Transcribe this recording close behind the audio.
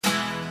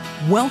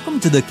Welcome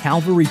to the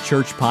Calvary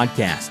Church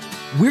podcast.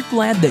 We're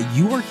glad that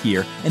you are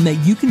here and that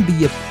you can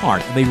be a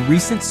part of a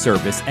recent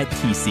service at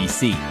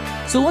TCC.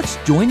 So let's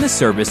join the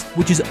service,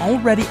 which is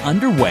already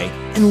underway,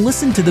 and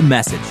listen to the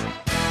message.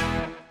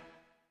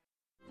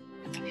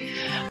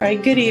 All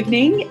right, good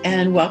evening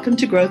and welcome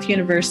to Growth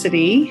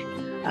University.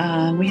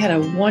 We had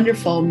a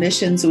wonderful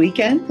missions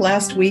weekend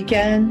last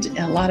weekend, and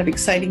a lot of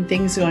exciting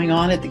things going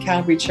on at the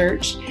Calvary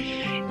Church.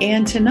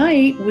 And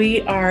tonight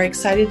we are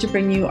excited to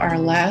bring you our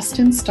last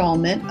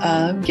installment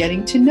of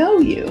Getting to Know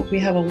You. We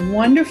have a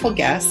wonderful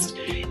guest,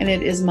 and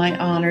it is my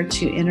honor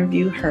to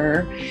interview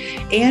her.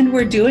 And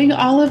we're doing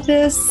all of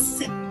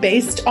this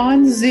based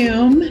on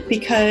Zoom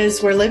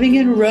because we're living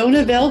in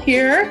Ronaville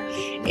here,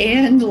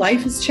 and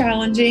life is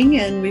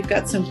challenging, and we've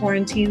got some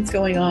quarantines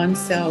going on.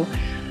 So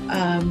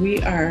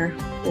we're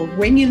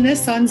winging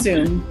this on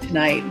Zoom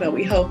tonight, but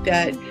we hope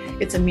that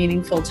it's a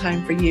meaningful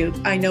time for you.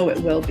 I know it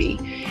will be.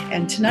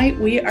 And tonight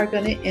we are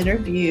going to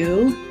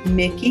interview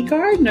Mickey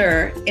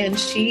Gardner, and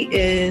she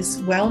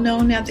is well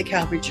known at the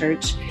Calvary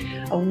Church,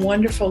 a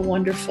wonderful,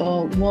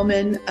 wonderful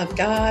woman of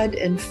God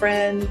and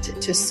friend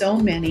to so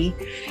many.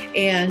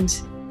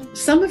 And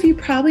some of you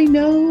probably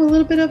know a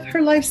little bit of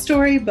her life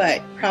story,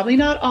 but probably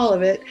not all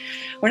of it.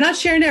 We're not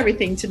sharing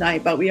everything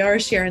tonight, but we are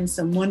sharing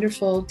some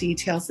wonderful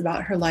details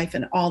about her life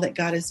and all that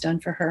God has done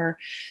for her.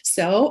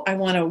 So I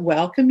want to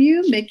welcome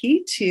you,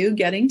 Mickey, to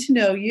Getting to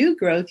Know You,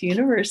 Growth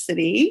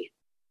University.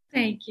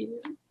 Thank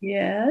you.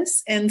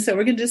 Yes. And so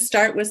we're going to just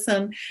start with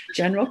some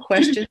general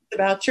questions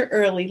about your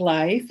early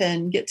life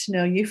and get to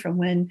know you from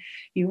when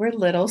you were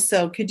little.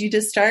 So could you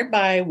just start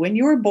by when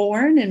you were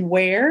born and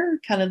where,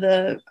 kind of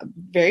the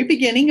very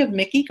beginning of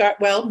Mickey,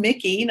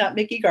 Mickey, not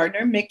Mickey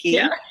Gardner, Mickey.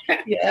 Yeah.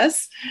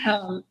 Yes.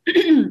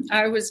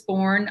 I was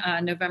born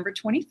November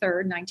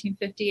 23rd,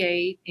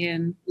 1958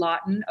 in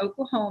Lawton,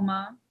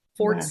 Oklahoma,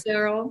 Fort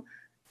Sill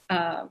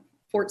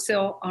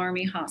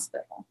Army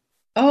Hospital.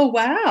 Oh,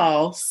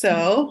 wow.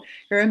 So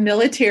you're a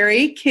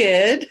military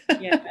kid.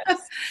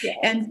 Yes.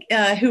 And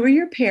who are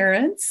your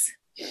parents?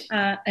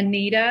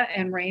 Anita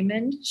and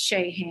Raymond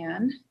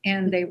Shahan,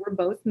 and they were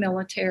both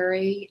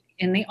military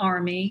in the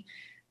Army.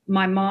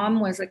 My mom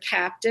was a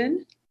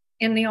captain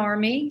in the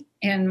Army,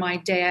 and my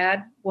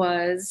dad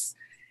was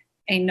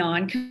a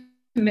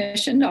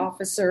non-commissioned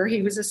officer.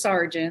 He was a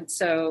sergeant.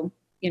 So,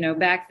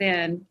 back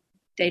then,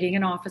 dating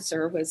an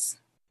officer was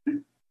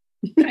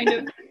kind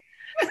of...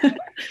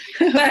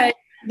 But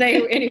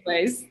that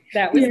was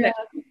them.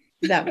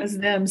 That was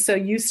them. So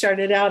you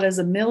started out as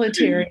a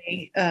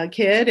military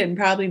kid and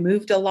probably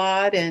moved a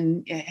lot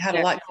and had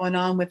a lot going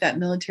on with that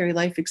military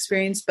life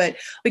experience. But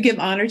we give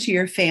honor to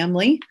your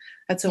family.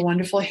 That's a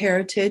wonderful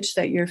heritage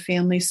that your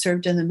family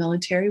served in the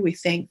military. We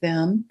thank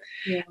them.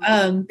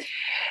 Yeah.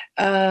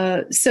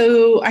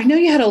 So I know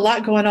you had a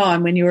lot going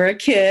on when you were a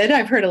kid.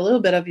 I've heard a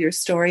little bit of your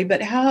story,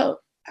 but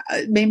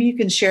maybe you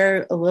can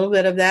share a little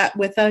bit of that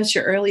with us,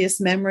 your earliest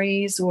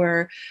memories,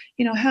 or,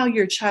 how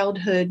your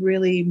childhood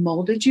really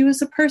molded you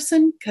as a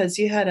person, because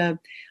you had a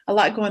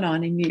lot going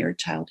on in your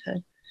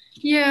childhood.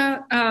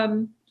 Yeah.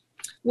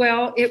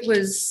 Well, it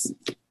was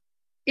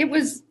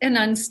an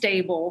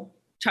unstable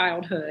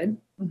childhood,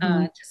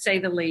 to say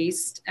the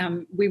least.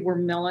 We were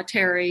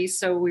military,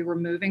 so we were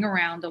moving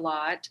around a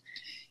lot.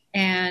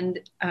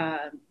 And,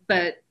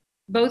 but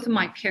both of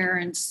my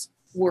parents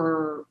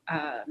were,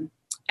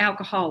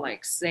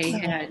 alcoholics. They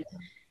had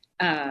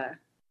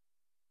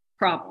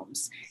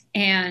problems,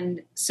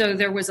 and so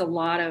there was a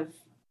lot of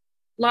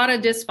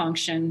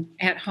dysfunction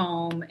at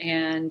home,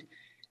 and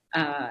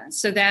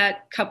so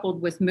that,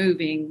 coupled with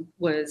moving,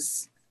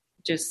 was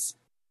just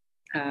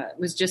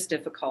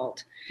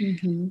difficult.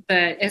 Mm-hmm.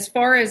 But as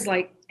far as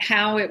like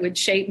how it would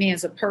shape me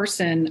as a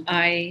person,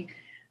 I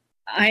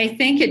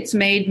think it's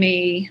made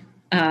me.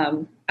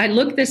 I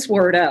looked this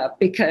word up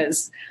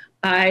because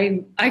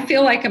I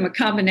feel like I'm a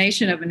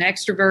combination of an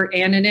extrovert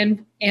and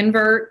an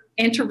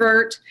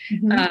introvert.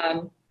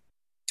 Mm-hmm.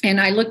 And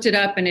I looked it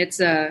up, and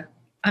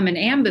I'm an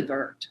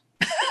ambivert.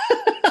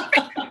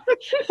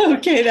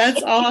 Okay,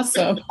 that's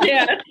awesome.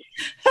 Yeah.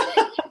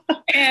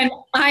 And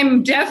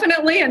I'm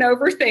definitely an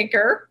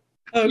overthinker.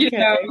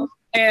 Okay.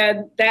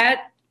 And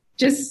that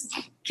just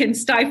can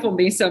stifle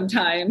me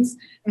sometimes.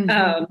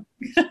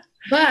 Mm-hmm.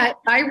 But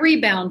I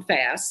rebound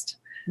fast.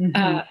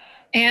 Mm-hmm.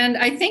 And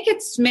I think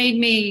it's made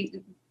me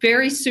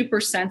very super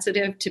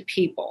sensitive to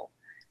people,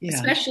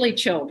 especially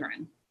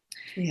children.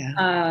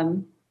 Yeah.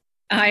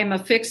 I'm a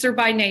fixer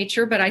by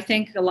nature, but I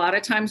think a lot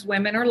of times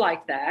women are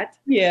like that.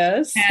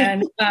 Yes.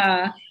 And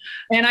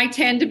I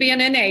tend to be an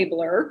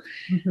enabler.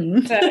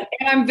 Mm-hmm. And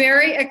I'm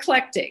very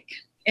eclectic.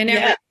 And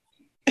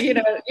you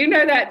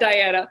know that,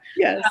 Diana.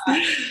 Yes.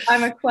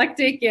 I'm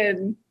eclectic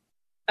in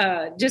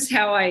just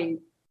how I,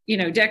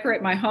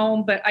 decorate my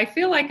home, but I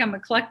feel like I'm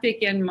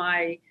eclectic in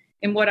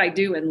what I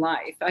do in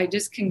life. I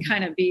just can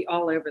kind of be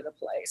all over the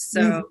place.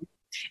 So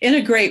in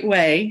a great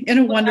way, in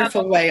a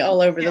wonderful way,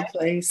 all over the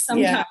place.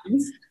 Sometimes.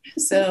 Yeah.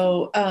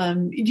 So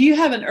do you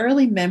have an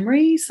early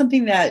memory,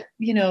 something that,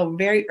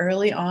 very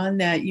early on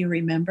that you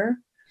remember?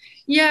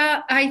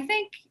 Yeah, I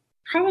think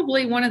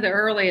probably one of the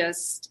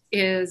earliest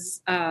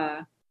is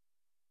I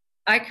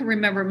can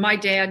remember my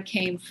dad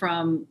came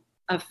from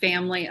a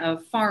family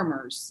of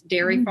farmers,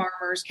 dairy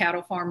farmers,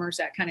 cattle farmers,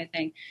 that kind of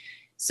thing.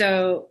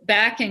 So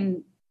back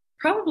in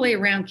probably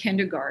around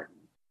kindergarten,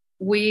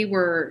 we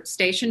were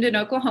stationed in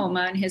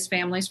Oklahoma, and his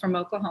family's from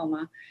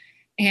Oklahoma.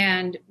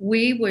 And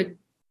we would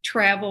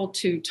travel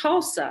to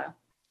Tulsa.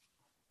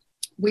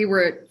 We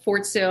were at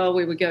Fort Sill.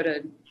 We would go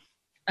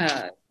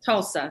to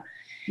Tulsa.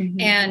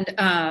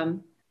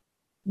 And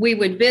we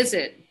would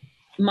visit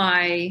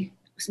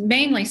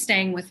mainly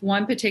staying with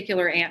one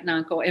particular aunt and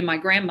uncle, and my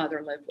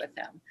grandmother lived with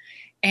them.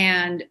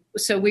 And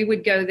so we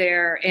would go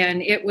there,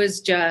 and it was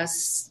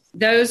just,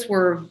 those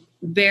were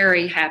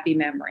very happy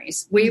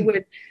memories. We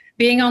would,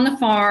 being on the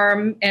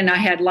farm, and I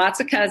had lots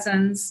of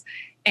cousins,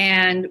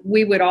 and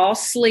we would all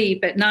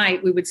sleep at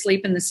night. We would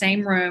sleep in the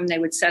same room. They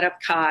would set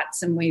up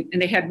cots, and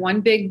they had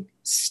one big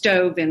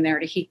stove in there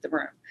to heat the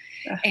room.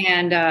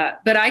 And,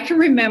 but I can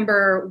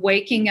remember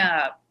waking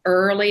up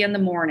early in the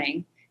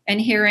morning and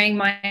hearing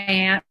my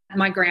aunt,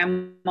 my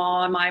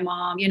grandma, my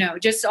mom,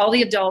 just all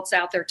the adults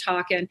out there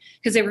talking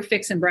because they were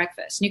fixing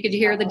breakfast. And you could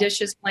hear the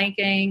dishes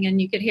clanking,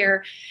 and you could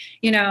hear,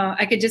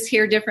 I could just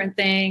hear different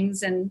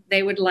things, and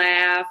they would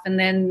laugh. And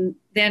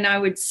then I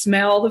would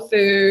smell the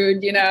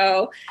food,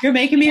 You're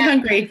making me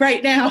hungry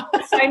right now.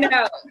 I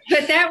know.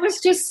 But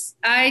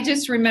I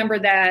just remember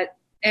that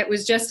it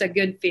was just a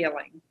good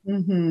feeling.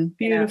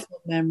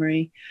 Beautiful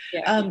memory.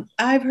 Yeah.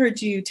 I've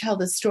heard you tell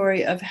the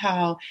story of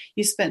how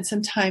you spent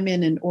some time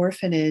in an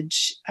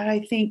orphanage,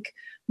 I think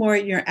more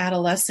in your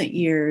adolescent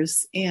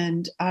years.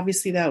 And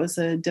obviously that was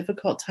a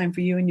difficult time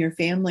for you and your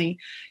family.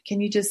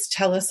 Can you just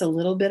tell us a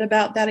little bit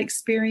about that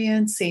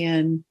experience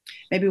and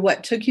maybe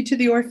what took you to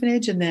the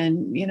orphanage? And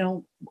then,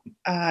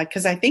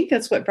 because I think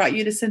that's what brought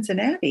you to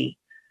Cincinnati.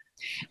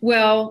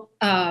 Well,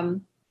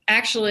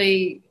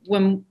 actually,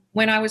 when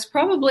I was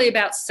probably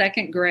about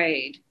second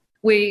grade,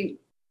 we,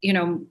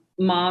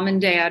 mom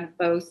and dad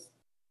both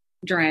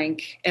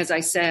drank, as I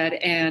said,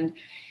 and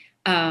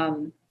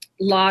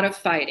lot of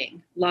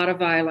fighting, a lot of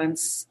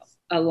violence,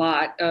 a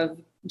lot of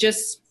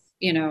just,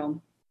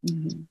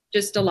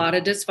 just a lot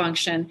of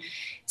dysfunction.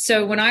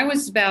 So when I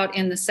was about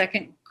in the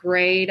second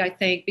grade, I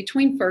think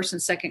between first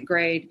and second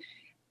grade,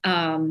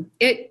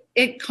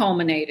 it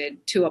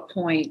culminated to a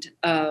point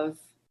of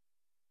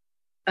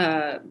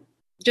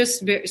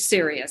just very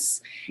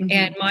serious.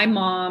 And my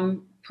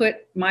mom put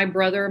my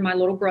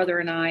little brother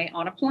and I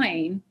on a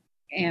plane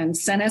and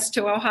sent us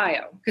to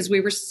Ohio because we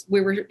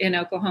were in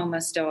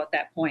Oklahoma still at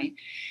that point.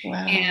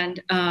 Wow.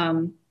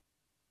 And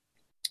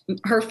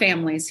her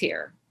family's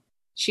here.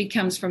 She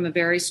comes from a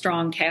very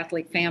strong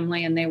Catholic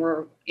family, and they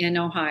were in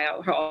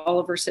Ohio, all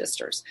of her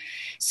sisters.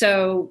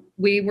 So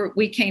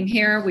we came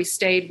here. We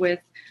stayed with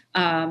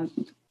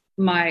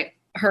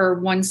her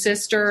one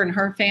sister and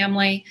her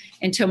family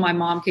until my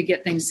mom could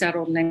get things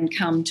settled and then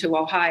come to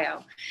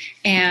Ohio.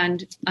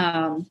 And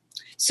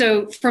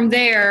so from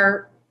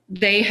there,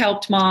 they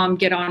helped mom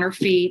get on her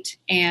feet,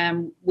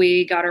 and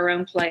we got our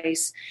own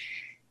place.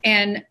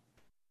 And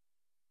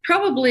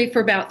probably for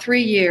about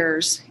 3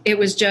 years, it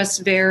was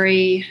just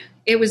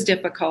it was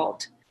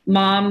difficult.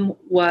 Mom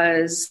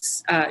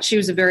she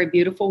was a very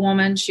beautiful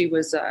woman. She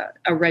was a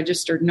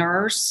registered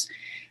nurse.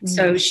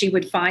 So she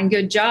would find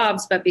good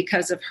jobs, but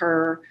because of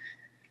her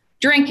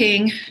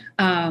drinking,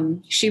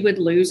 she would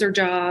lose her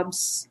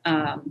jobs.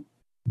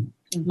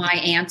 My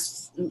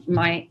aunts,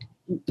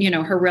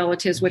 her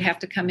relatives would have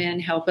to come in,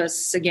 help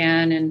us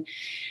again. And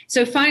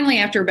so finally,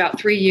 after about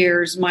 3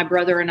 years, my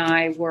brother and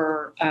I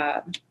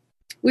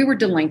we were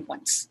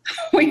delinquents.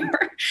 we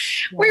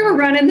were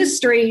running the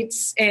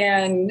streets,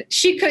 and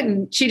she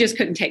just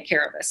couldn't take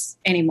care of us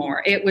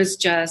anymore. It was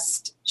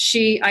just,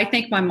 I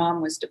think my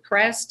mom was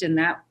depressed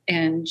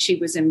and she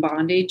was in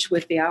bondage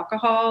with the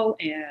alcohol.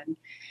 And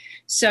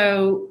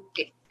so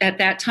at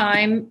that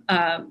time,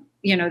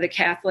 the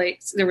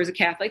Catholics, there was a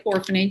Catholic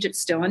orphanage. It's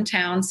still in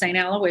town, St.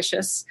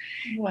 Aloysius.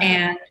 Wow.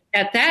 And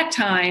at that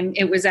time,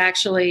 it was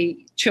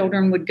actually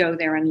children would go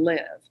there and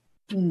live.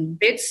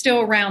 It's still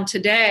around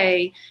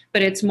today,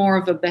 but it's more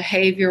of a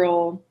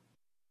behavioral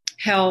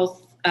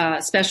health,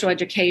 special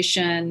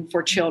education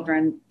for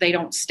children. They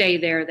don't stay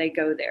there. They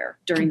go there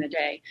during the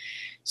day.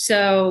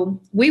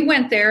 So we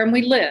went there and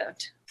we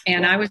lived.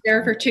 And I was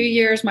there for 2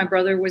 years. My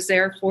brother was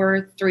there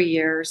for 3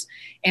 years.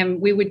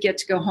 And we would get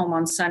to go home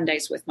on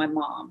Sundays with my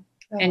mom.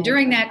 Oh. And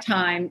during that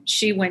time,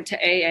 she went to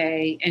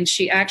AA, and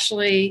she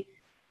actually,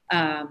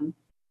 got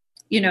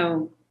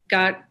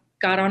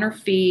on her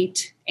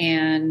feet.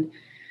 And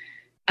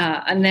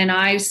then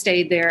I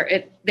stayed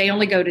there. They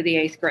only go to the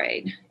 8th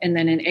grade. And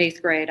then in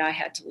 8th grade, I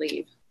had to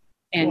leave.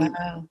 And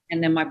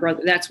then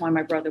that's why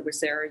my brother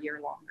was there a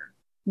year longer.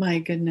 My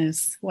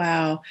goodness.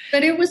 Wow.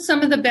 But it was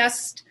some of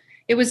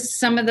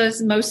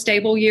the most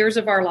stable years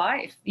of our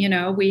life.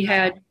 We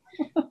had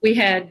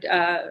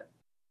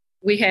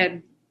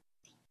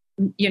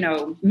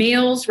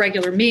meals,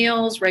 regular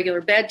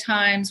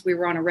bedtimes. We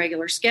were on a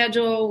regular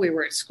schedule. We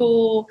were at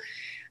school.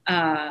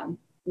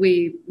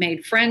 We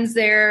made friends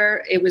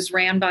there. It was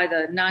ran by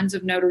the nuns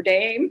of Notre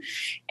Dame.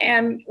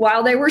 And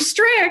while they were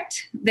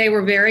strict, they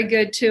were very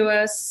good to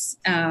us.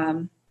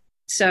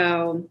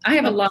 So I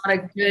have a lot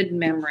of good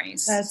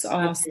memories. That's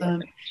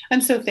awesome.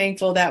 I'm so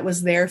thankful that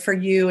was there for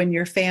you and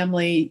your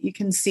family. You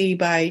can see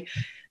by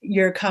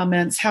your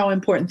comments how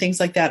important things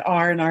like that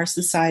are in our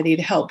society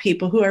to help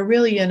people who are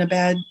really in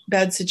a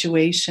bad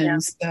situation. Yeah.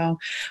 So,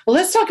 well,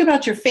 let's talk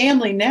about your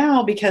family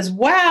now, because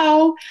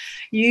wow,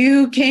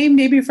 you came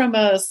maybe from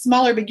a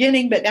smaller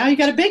beginning, but now you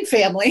got a big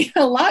family,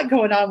 a lot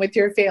going on with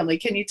your family.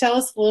 Can you tell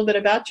us a little bit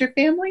about your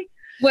family?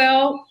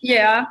 Well,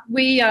 yeah,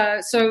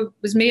 so it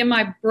was me and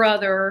my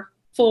brother,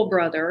 full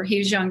brother.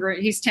 He's younger.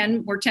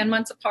 We're 10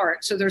 months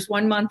apart. So there's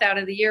 1 month out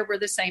of the year we're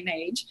the same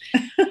age.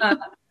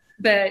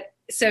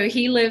 So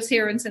he lives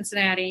here in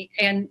Cincinnati,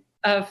 and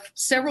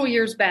several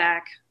years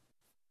back,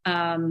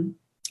 I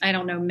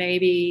don't know,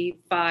 maybe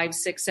 5,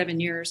 6, 7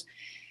 years,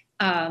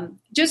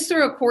 just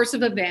through a course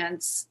of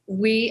events,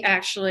 we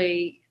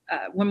actually,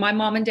 when my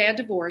mom and dad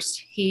divorced,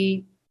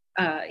 he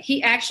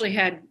actually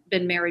had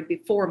been married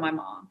before my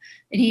mom,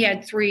 and he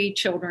had 3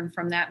 children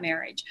from that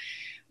marriage.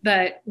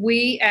 But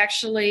we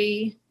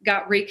actually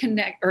got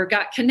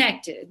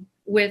connected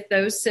with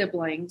those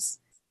siblings.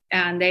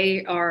 And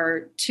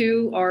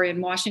 2 are in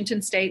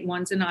Washington State,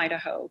 one's in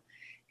Idaho.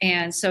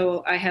 And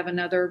so I have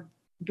another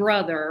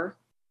brother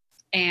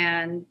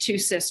and 2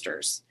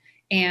 sisters.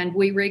 And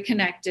we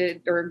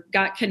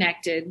got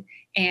connected,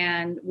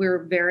 and we're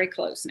very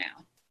close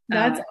now.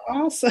 That's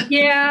awesome.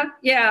 Yeah.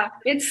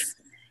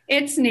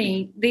 It's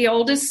neat. The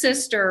oldest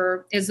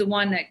sister is the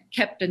one that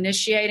kept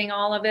initiating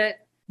all of it.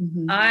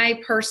 Mm-hmm.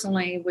 I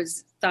personally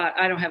thought,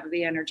 I don't have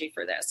the energy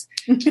for this.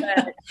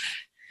 But,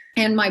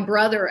 and my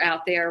brother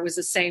out there was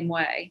the same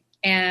way.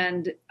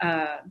 And,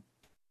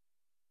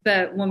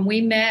 but when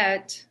we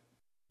met,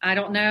 I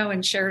don't know,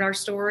 and shared our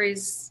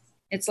stories,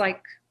 it's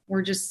like,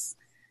 we're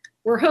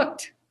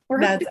hooked.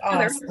 That's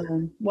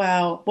awesome.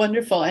 Wow.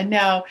 Wonderful. And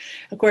now,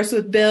 of course,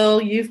 with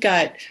Bill, you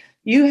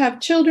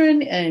have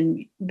children,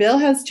 and Bill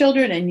has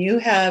children, and you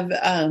have,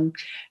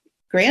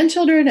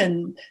 grandchildren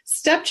and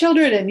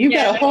stepchildren, and you've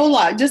got a whole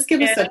lot. Just give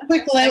us a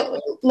quick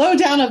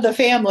lowdown of the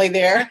family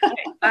there.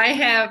 I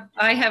have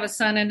a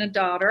son and a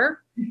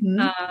daughter,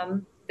 mm-hmm.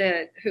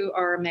 Who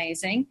are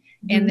amazing.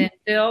 Mm-hmm. And then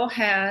Bill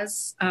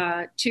has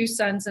 2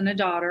 sons and a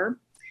daughter.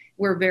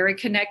 We're very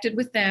connected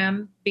with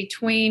them.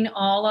 Between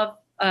all of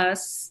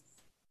us,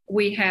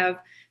 we have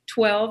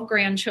 12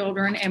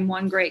 grandchildren and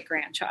 1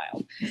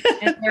 great-grandchild.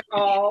 And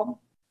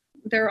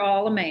they're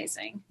all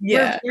amazing.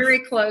 Yeah. We're very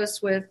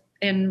close with,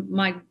 and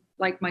my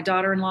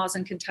daughter-in-law's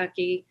in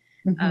Kentucky.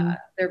 Mm-hmm.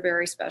 They're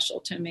very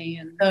special to me.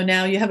 And so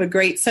now you have a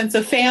great sense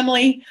of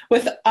family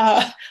with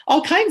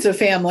all kinds of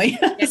family.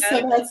 Yes.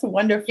 So that's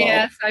wonderful.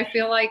 Yes, I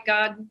feel like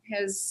God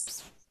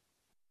has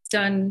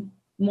done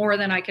more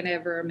than I can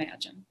ever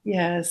imagine.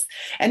 Yes.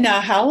 And now,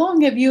 how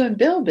long have you and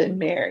Bill been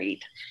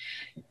married?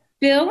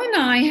 Bill and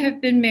I have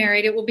been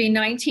married. It will be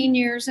 19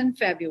 years in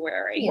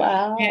February.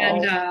 Wow.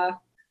 And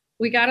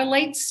we got a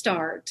late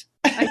start.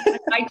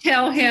 I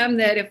tell him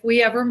that if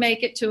we ever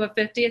make it to a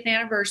 50th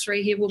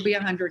anniversary, he will be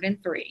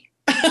 103.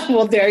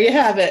 Well, there you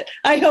have it.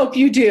 I hope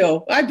you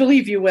do. I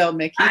believe you will,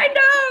 Mickey. I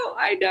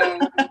know.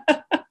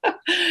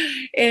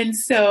 And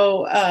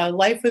so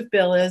life with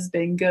Bill has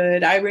been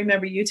good. I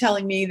remember you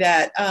telling me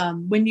that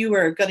when you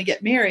were going to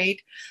get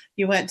married,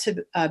 you went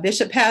to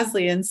Bishop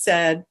Pasley and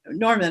said,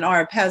 Norman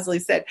R.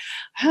 Pasley said,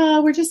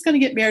 we're just going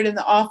to get married in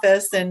the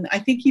office. And I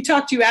think he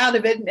talked you out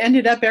of it, and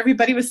ended up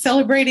everybody was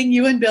celebrating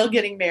you and Bill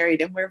getting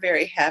married. And we're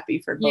very happy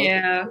for both.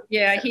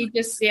 Yeah. He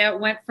just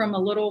went from a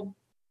little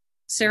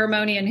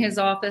ceremony in his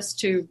office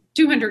to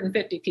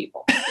 250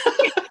 people.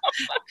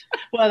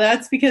 Well,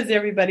 that's because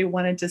everybody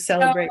wanted to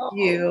celebrate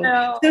you.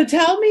 No. So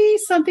tell me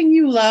something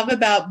you love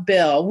about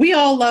Bill. We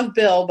all love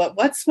Bill, but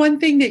what's one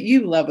thing that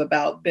you love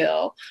about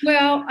Bill?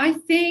 Well, I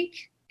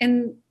think,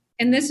 and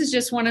this is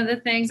just one of the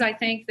things I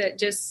think that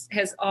just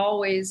has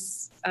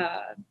always,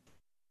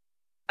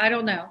 I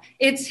don't know,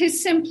 it's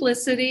his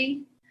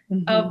simplicity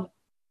mm-hmm.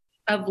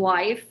 of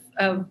life,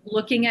 of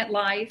looking at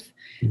life.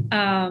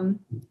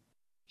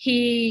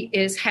 He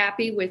is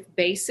happy with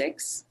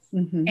basics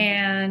mm-hmm.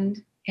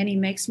 and he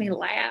makes me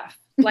laugh.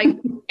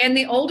 And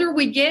the older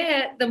we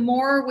get, the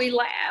more we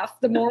laugh,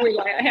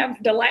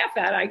 have to laugh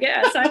at, I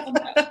guess. I don't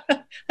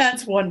know.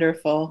 That's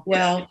wonderful.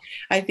 Well,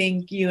 I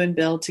think you and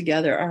Bill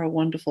together are a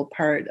wonderful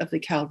part of the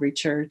Calvary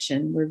Church,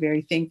 and we're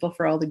very thankful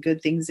for all the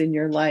good things in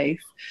your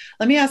life.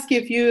 Let me ask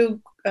you a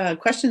few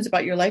questions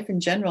about your life in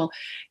general.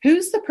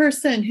 Who's the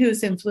person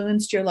who's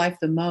influenced your life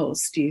the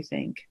most, do you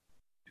think?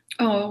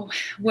 Oh,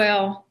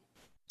 well,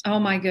 oh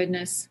my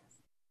goodness.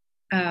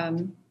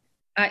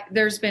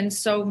 There's been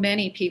so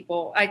many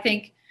people. I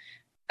think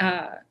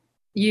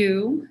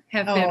you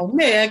have been. Oh,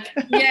 Mick.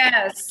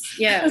 Yes,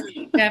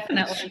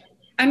 definitely.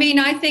 I mean,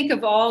 I think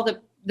of all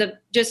the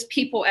just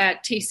people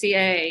at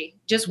TCA,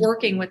 just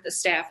working with the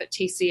staff at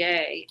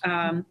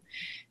TCA.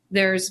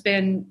 There's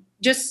been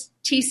just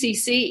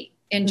TCC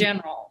in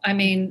general. I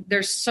mean,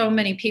 there's so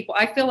many people.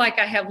 I feel like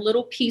I have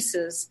little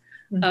pieces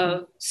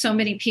of so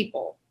many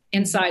people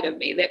inside of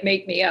me that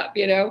make me up,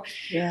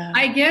 Yeah.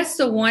 I guess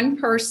the one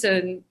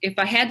person, if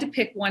I had to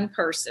pick one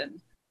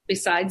person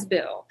besides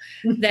Bill,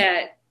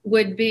 that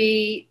would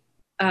be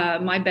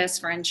my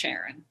best friend,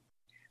 Sharon.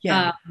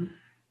 Yeah.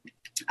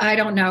 I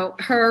don't know,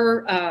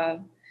 her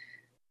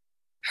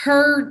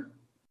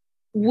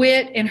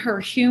wit and her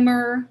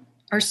humor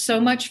are so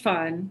much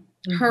fun.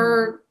 Mm-hmm.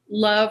 Her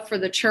love for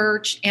the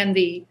church and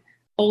the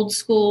old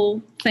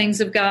school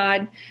things of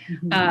God.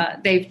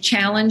 Mm-hmm. They've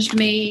challenged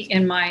me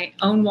in my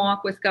own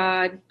walk with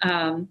God.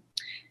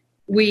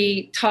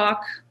 We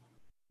talk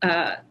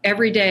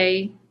every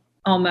day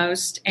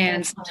almost,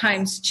 and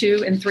sometimes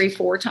 2 and 3,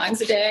 4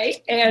 times a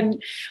day.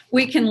 And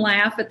we can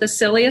laugh at the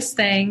silliest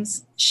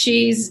things.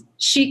 She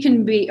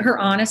can be, her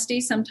honesty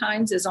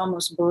sometimes is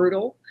almost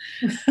brutal,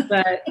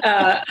 but,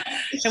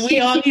 and we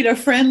all need a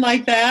friend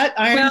like that.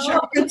 Iron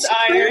sharpens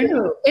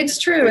iron. It's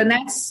true. And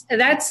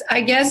that's,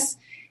 I guess,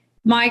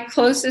 my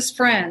closest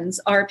friends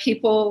are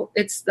people,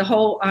 it's the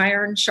whole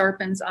iron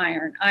sharpens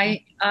iron.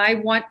 I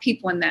want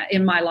people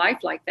in my life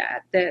like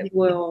that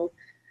will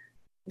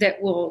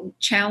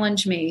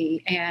challenge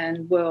me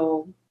and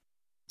will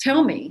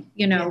tell me,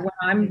 when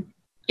I'm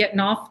getting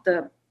off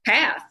the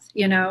path,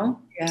 Yeah.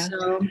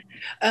 So,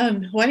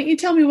 why don't you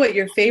tell me what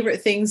your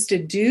favorite things to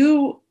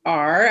do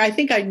are? I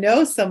think I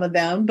know some of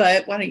them,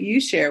 but why don't you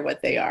share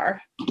what they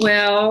are?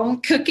 Well,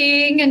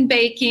 cooking and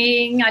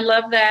baking. I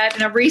love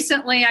that. And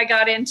recently I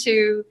got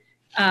into,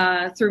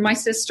 through my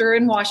sister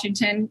in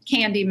Washington,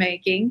 candy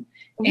making.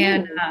 Ooh.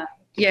 And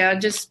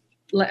just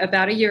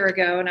about a year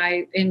ago. And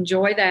I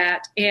enjoy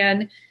that.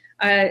 And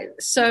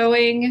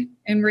sewing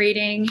and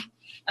reading.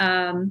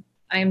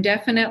 I am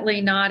definitely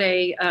not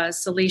a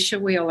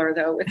Celicia Wheeler,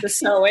 though, with the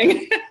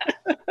sewing.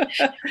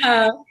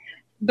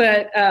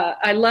 But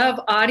I love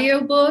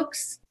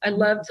audiobooks. I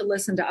love to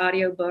listen to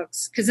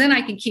audiobooks because then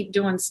I can keep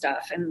doing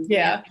stuff.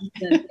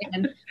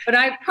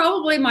 But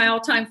probably my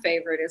all-time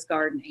favorite is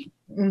gardening.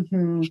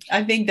 Mm-hmm.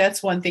 I think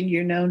that's one thing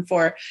you're known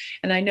for.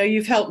 And I know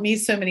you've helped me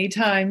so many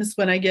times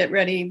when I get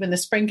ready. When the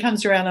spring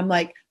comes around, I'm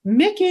like,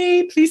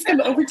 Mickey, please come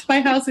over to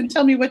my house and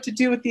tell me what to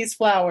do with these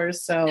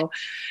flowers. So,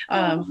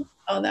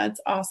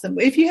 that's awesome.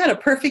 If you had a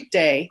perfect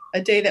day,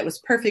 a day that was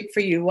perfect for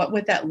you, what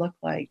would that look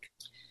like?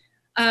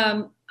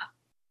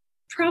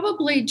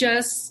 Probably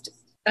just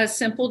a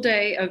simple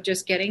day of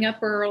just getting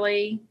up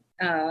early,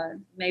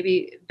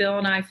 maybe Bill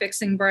and I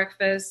fixing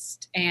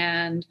breakfast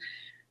and,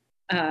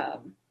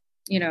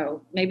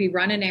 maybe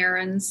running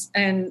errands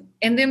and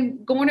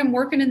then going and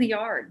working in the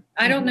yard.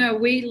 I don't know.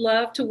 We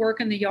love to work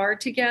in the yard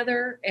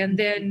together and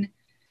then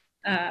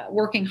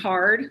working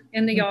hard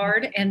in the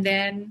yard and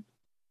then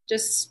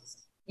just,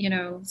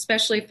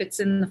 especially if it's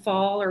in the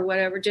fall or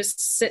whatever,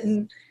 just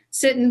sitting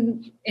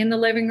in the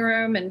living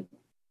room and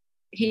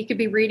he could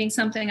be reading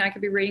something, I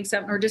could be reading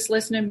something, or just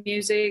listening to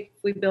music.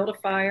 We build a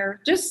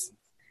fire.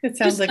 It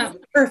sounds like a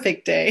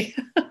perfect day.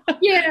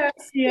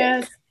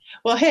 Yes.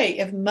 Well, hey,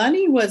 if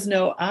money was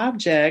no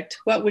object,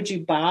 what would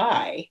you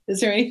buy? Is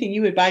there anything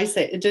you would buy?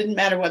 Say it didn't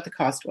matter what the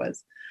cost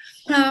was.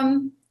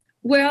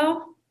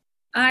 Well,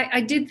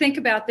 I did think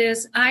about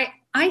this. I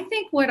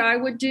think what I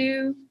would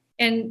do,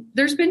 and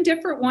there's been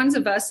different ones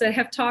of us that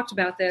have talked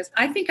about this.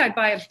 I think I'd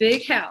buy a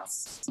big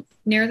house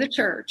near the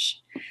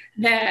church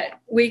that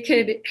we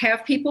could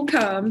have people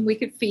come, we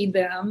could feed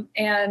them,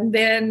 and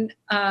then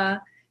a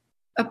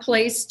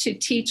place to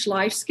teach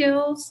life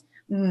skills,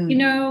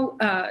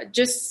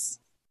 just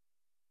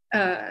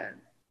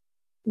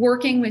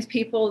working with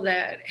people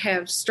that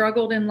have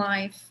struggled in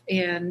life.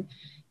 And,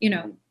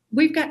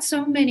 we've got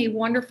so many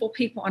wonderful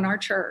people in our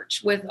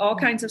church with all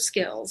kinds of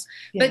skills,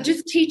 but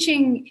just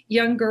teaching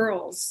young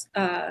girls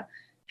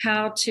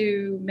how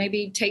to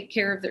maybe take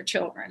care of their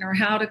children or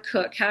how to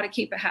cook, how to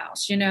keep a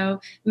house,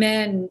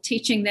 men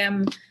teaching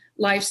them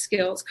life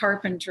skills,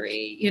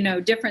 carpentry,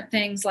 different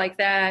things like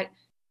that.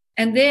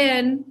 And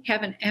then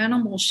have an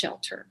animal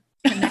shelter.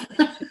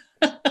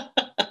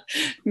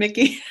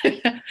 Mickey,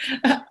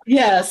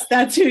 yes,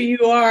 that's who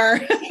you are.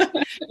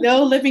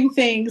 No living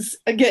things,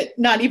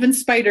 not even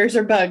spiders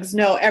or bugs.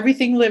 No,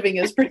 everything living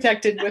is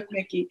protected with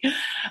Mickey.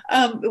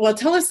 Well,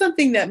 tell us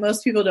something that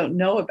most people don't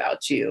know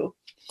about you.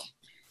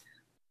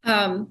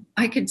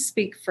 I could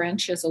speak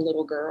French as a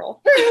little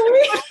girl.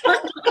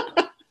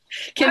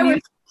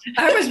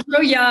 I was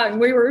real young.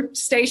 We were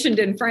stationed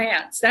in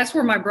France. That's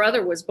where my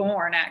brother was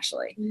born,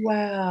 actually.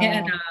 Wow.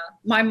 And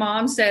my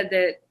mom said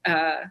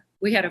that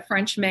we had a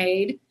French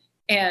maid,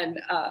 and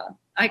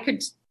I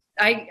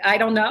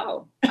don't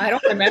know. I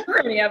don't remember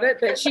any of it,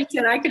 but she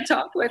said I could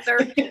talk with her,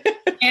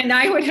 and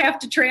I would have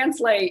to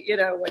translate,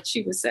 what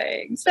she was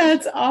saying. So,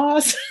 that's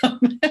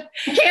awesome. I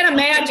can't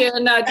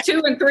imagine a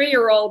 2 and 3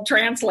 year old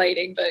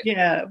translating, but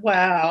yeah,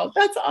 wow,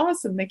 that's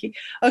awesome, Mickey.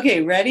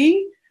 Okay,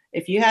 ready?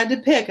 If you had to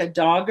pick a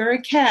dog or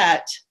a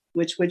cat,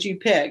 which would you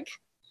pick?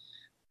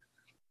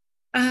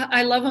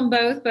 I love them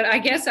both, but I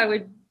guess I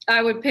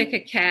would pick a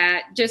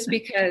cat just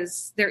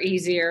because they're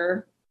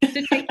easier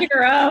to take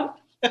care of.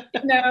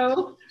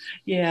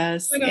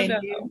 Yes. And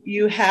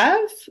you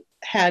have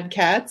had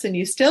cats and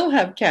you still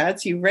have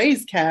cats. You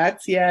raise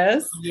cats,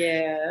 yes?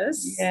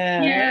 Yes.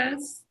 Yeah.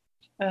 Yes.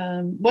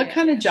 What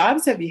kind of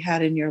jobs have you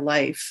had in your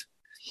life?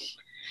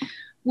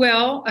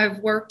 Well, I've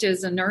worked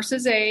as a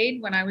nurse's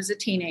aide when I was a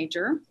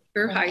teenager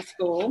through high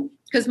school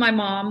because my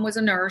mom was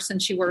a nurse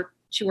and she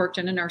worked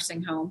in a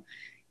nursing home.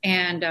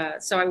 And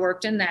so I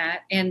worked in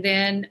that. And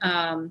then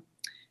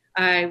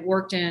I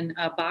worked in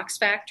a box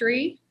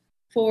factory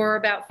for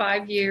about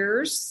 5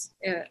 years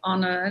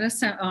on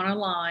a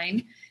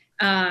line.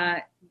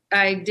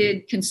 I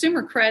did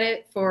consumer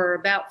credit for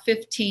about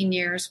 15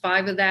 years.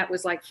 5 of that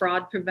was like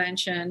fraud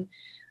prevention.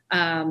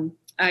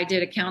 I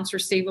did accounts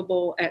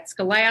receivable at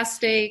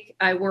Scholastic.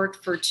 I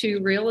worked for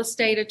 2 real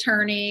estate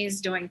attorneys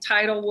doing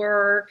title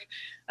work.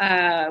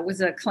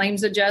 Was a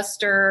claims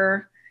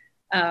adjuster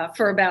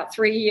for about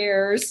 3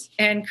 years.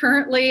 And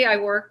currently I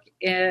work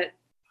at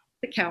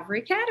the Calvary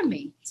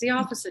Academy as the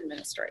office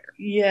administrator.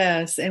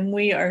 Yes, and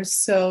we are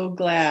so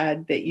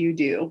glad that you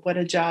do. What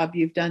a job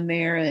you've done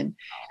there, and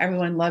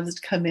everyone loves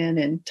to come in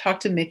and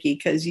talk to Mickey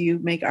because you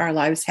make our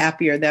lives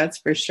happier, that's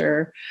for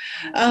sure.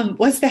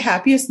 What's the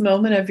happiest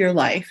moment of your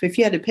life? If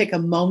you had to pick a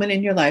moment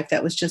in your life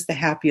that was just the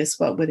happiest,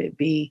 what would it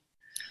be?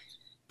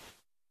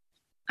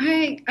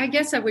 I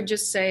guess I would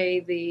just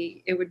say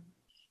it would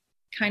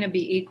kind of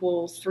be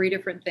equal 3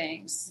 different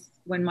things.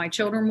 When my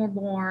children were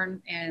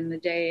born and the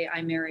day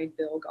I married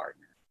Bill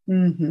Gardner.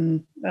 Mm-hmm.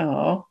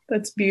 Oh,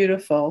 that's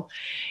beautiful.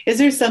 Is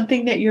there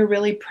something that you're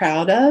really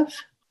proud of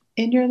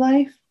in your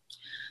life?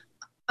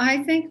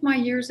 I think my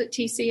years at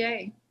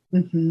TCA.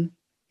 Mm-hmm.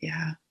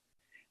 Yeah.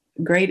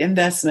 Great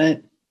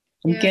investment.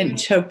 I'm getting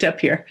choked up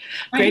here.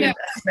 Great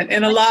investment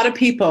in a lot of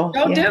people.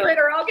 Don't do it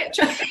or I'll get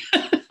choked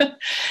up.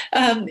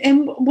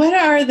 And what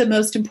are the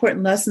most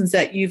important lessons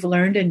that you've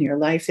learned in your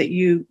life that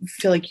you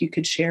feel like you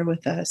could share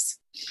with us?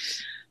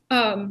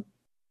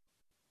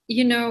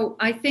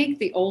 I think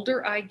the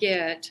older I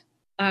get,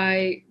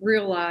 I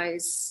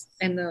realize,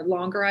 and the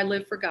longer I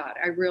live for God,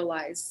 I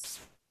realize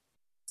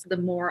the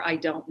more I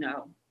don't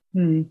know.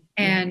 Mm.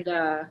 And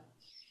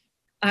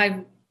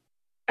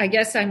I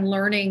guess I'm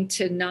learning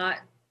to not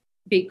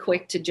be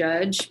quick to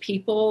judge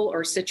people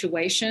or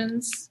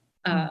situations,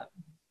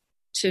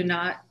 to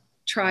not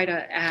try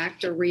to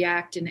act or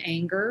react in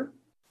anger.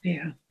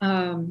 Yeah.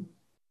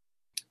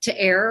 To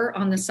err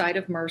on the side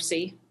of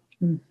mercy.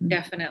 Mm-hmm.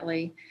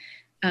 Definitely.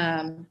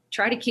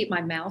 Try to keep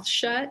my mouth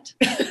shut.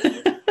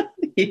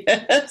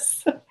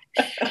 Yes.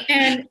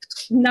 And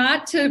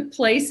not to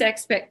place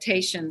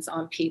expectations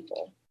on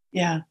people.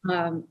 Yeah.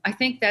 I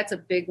think that's a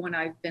big one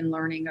I've been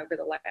learning over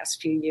the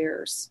last few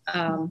years,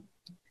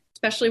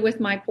 especially with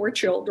my poor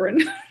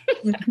children,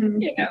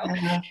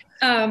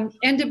 Mm-hmm.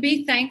 And to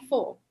be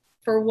thankful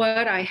for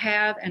what I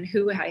have and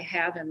who I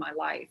have in my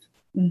life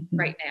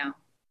right now.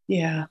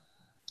 Yeah.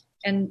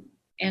 And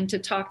to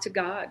talk to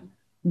God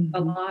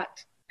a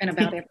lot and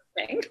about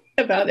everything.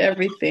 About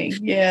everything.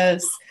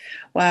 Yes.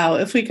 Wow.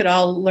 If we could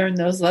all learn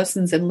those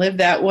lessons and live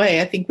that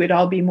way, I think we'd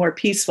all be more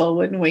peaceful,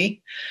 wouldn't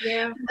we?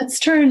 Yeah. Let's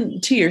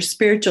turn to your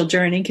spiritual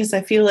journey, because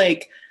I feel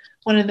like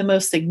one of the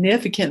most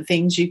significant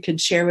things you could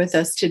share with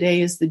us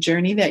today is the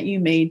journey that you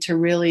made to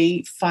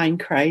really find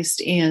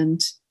Christ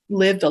and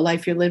live the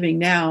life you're living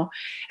now.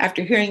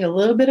 After hearing a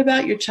little bit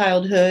about your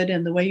childhood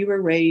and the way you were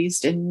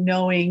raised and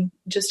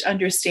just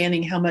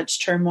understanding how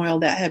much turmoil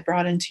that had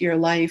brought into your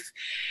life,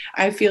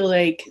 I feel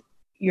like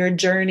your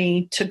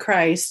journey to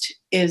Christ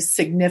is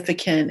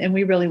significant, and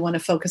we really want to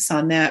focus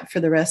on that for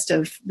the rest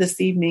of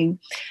this evening.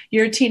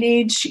 Your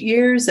teenage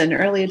years and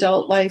early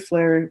adult life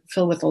were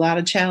filled with a lot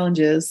of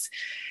challenges.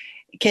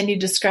 Can you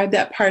describe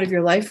that part of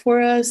your life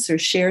for us or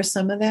share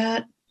some of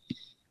that?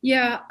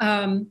 Yeah.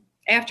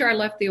 After I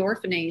left the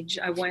orphanage,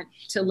 I went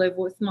to live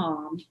with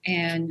Mom,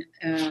 and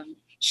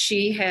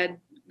she had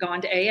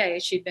gone to AA.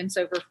 She'd been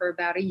sober for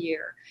about a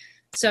year.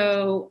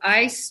 So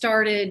I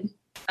started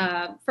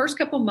first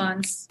couple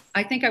months.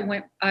 I think I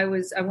went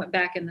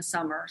back in the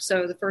summer.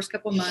 So the first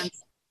couple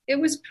months, it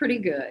was pretty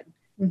good.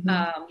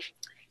 Mm-hmm.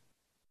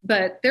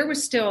 But there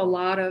was still a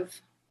lot of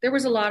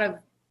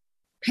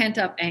pent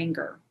up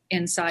anger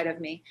inside of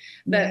me.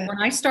 But when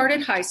I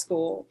started high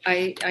school,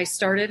 I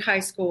started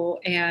high school,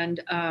 and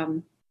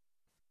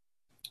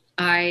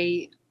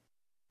I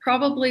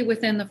probably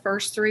within the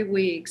first 3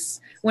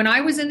 weeks, when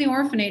I was in the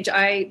orphanage,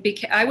 I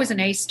was an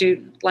A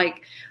student.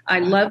 Like, I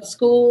loved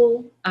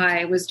school.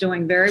 I was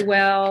doing very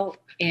well.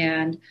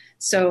 And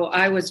so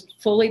I was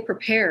fully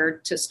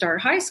prepared to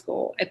start high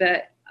school.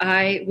 But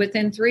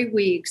within 3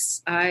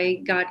 weeks,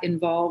 I got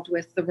involved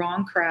with the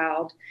wrong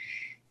crowd.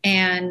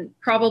 And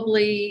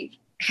probably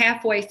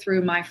halfway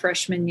through my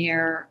freshman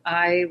year,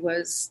 I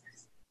was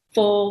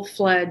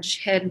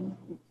full-fledged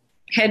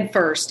head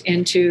first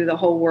into the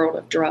whole world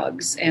of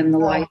drugs and the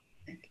life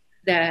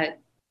that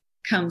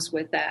comes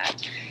with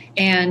that.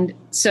 And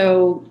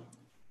so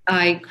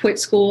I quit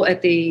school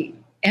at the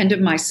end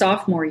of my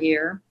sophomore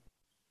year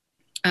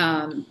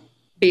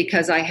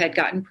because I had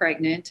gotten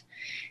pregnant,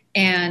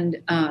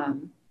 and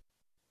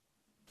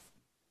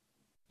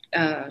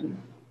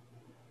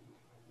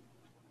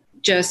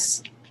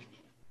just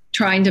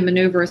trying to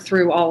maneuver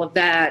through all of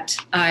that,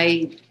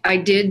 I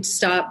did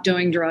stop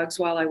doing drugs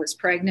while I was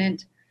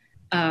pregnant.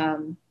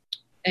 I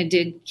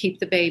did keep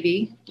the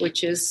baby,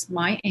 which is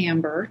my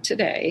Amber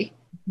today.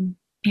 Mm-hmm.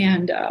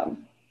 And,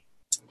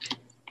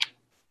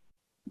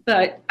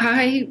 but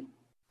I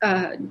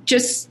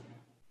just,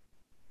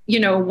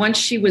 once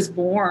she was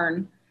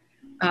born,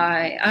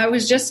 I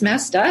was just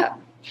messed up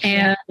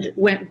and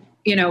went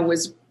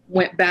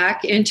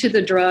back into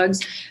the drugs,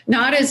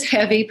 not as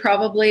heavy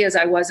probably as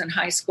I was in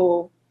high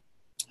school.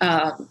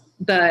 And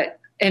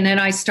then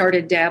I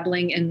started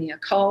dabbling in the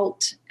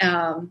occult.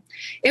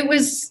 It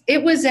was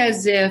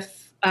as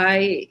if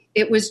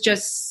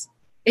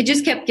it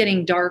just kept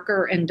getting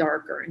darker and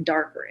darker and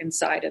darker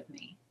inside of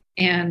me.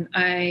 And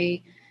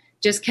I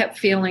just kept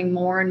feeling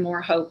more and more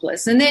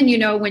hopeless. And then,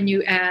 when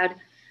you add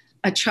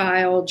a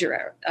child,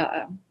 you're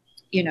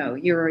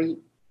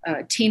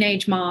a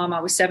teenage mom.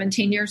 I was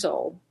 17 years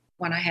old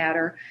when I had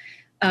her.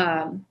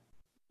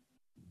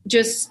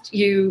 Just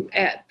you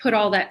put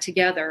all that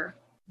together,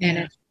 and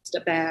it's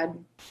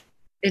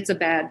a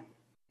bad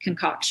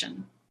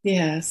concoction.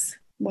 Yes.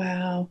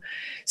 Wow.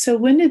 So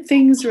when did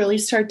things really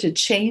start to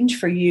change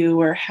for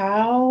you, or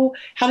how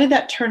did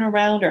that turn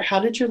around, or how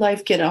did your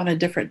life get on a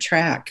different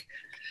track?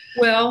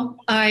 Well,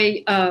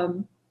 I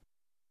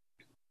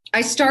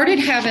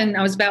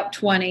was about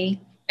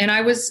 20, and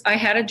I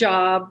had a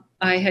job.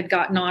 I had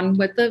gotten on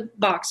with the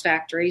box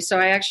factory. So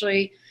I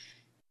actually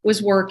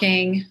was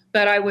working,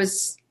 but I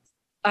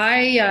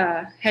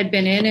had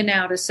been in and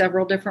out of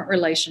several different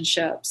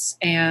relationships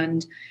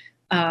and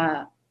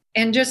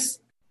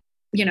just,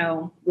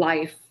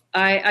 life.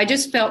 I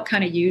just felt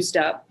kind of used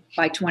up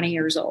by 20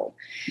 years old.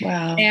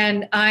 Wow.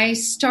 And I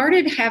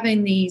started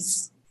having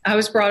I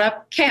was brought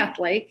up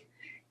Catholic,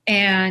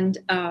 and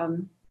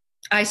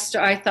I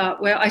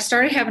thought, well, I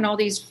started having all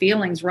these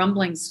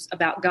rumblings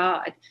about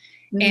God.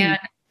 Mm.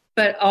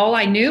 But all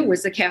I knew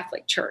was the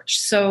Catholic Church.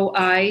 So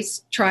I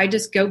tried to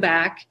go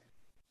back,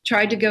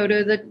 tried to go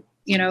to the,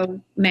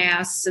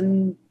 Mass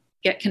and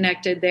get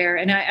connected there.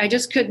 And I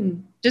just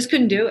couldn't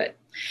do it.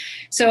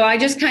 So I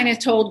just kind of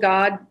told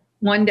God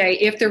one day,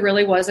 if there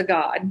really was a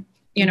God,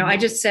 I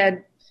just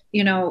said,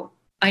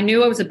 I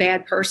knew I was a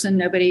bad person.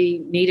 Nobody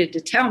needed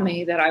to tell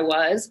me that I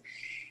was.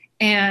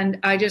 And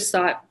I just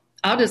thought,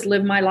 I'll just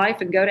live my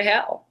life and go to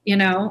hell.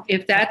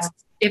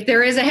 If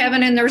there is a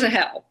heaven and there's a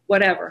hell,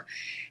 whatever.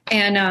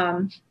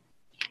 And,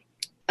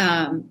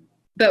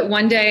 but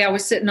one day I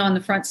was sitting on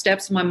the front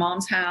steps of my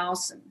mom's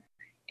house,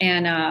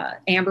 and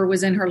Amber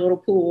was in her little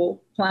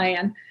pool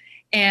playing.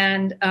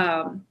 And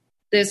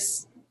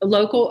this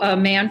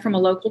man from a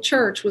local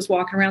church was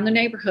walking around the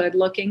neighborhood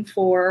looking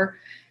for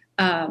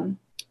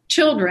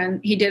children.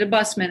 He did a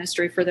bus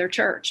ministry for their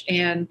church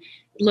and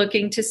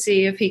looking to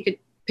see if he could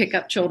pick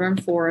up children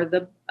for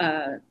the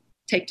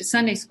take to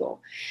Sunday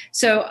school.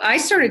 So I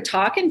started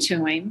talking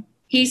to him.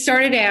 He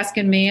started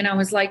asking me, and I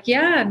was like,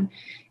 yeah.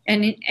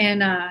 And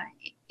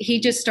he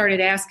just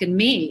started asking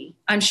me.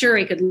 I'm sure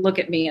he could look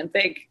at me and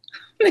think,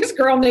 this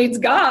girl needs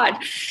God.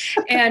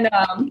 And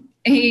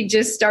he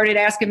just started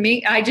asking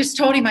me. I just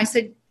told him, I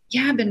said,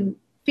 yeah, I've been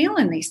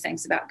feeling these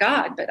things about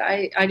God, but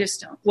I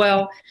just don't.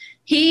 Well,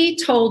 he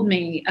told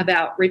me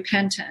about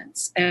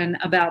repentance and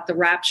about the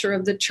rapture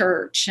of the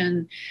church.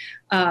 And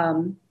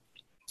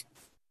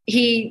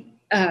he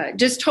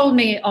just told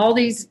me all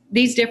these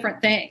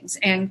different things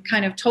and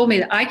kind of told me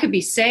that I could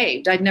be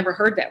saved. I'd never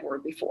heard that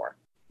word before.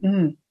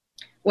 Mm.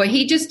 Well,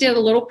 he just did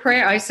a little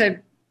prayer. I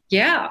said,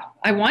 yeah,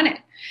 I want it.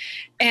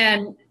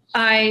 And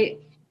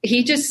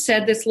he just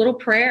said this little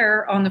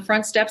prayer on the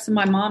front steps of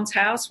my mom's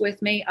house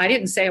with me. I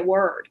didn't say a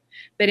word,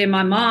 but in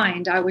my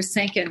mind, I was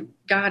thinking,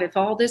 God, if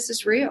all this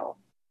is real,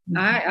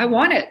 mm-hmm. I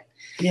want it.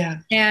 Yeah.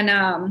 And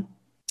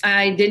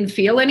I didn't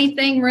feel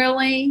anything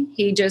really.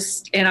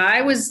 And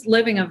I was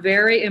living a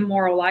very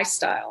immoral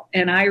lifestyle.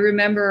 And I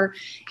remember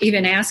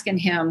even asking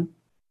him,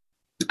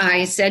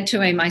 I said to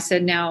him,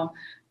 now,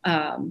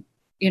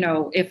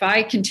 if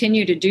I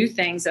continue to do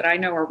things that I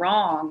know are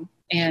wrong,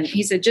 and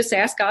he said, just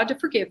ask God to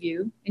forgive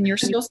you and you're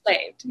still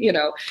saved,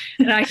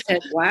 And I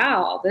said,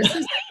 wow,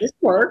 this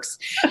works.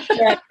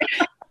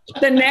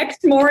 The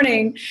next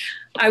morning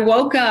I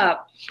woke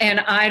up, and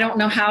I don't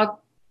know how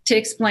to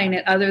explain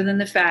it other than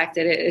the fact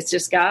that it's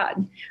just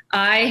God.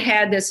 I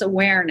had this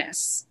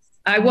awareness.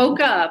 I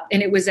woke up,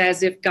 and it was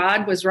as if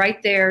God was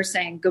right there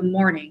saying, good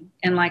morning.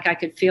 And like I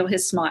could feel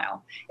his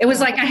smile. It was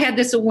like I had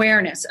this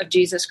awareness of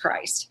Jesus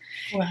Christ.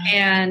 Wow.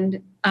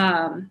 And,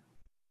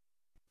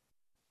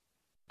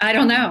 I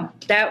don't know,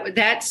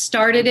 that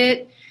started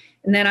it.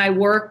 And then I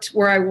worked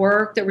where I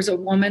worked. There was a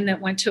woman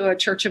that went to a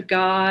Church of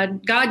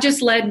God. God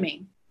just led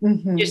me,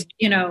 mm-hmm. just,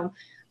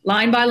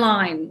 line by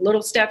line,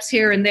 little steps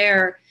here and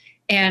there.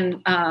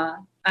 And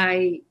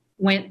I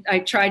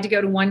tried to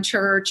go to one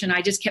church, and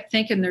I just kept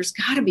thinking there's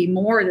got to be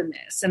more than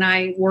this. And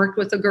I worked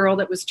with a girl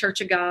that was Church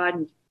of God,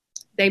 and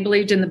they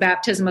believed in the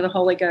baptism of the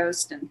Holy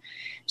Ghost. And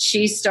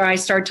I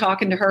started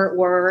talking to her at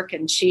work,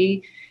 and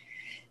she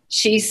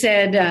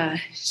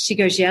said, she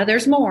goes, yeah,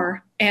 there's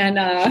more. And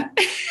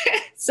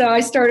so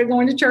I started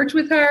going to church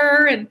with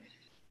her, and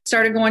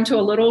started going to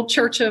a little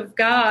church of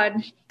God,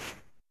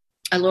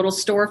 a little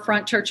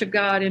storefront church of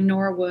God in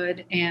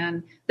Norwood.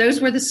 And those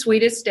were the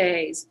sweetest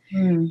days.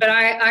 But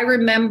I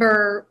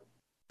remember,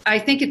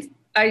 I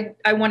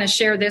want to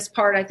share this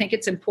part. I think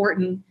it's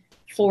important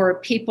for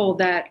people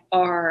that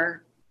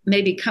are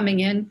maybe coming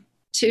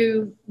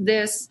into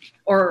this,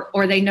 or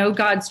they know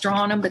God's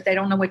drawn them, but they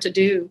don't know what to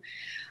do.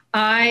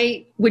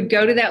 I would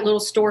go to that little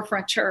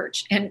storefront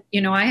church, and,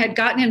 I had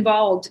gotten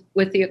involved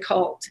with the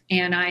occult,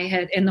 and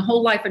in the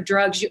whole life of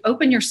drugs, you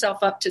open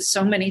yourself up to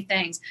so many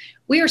things.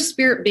 We are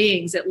spirit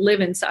beings that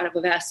live inside of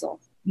a vessel,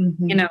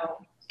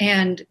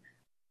 and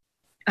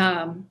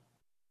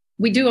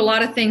we do a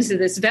lot of things to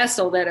this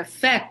vessel that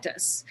affect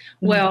us.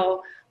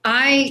 Well,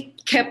 I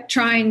kept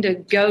trying to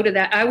go to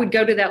that. I would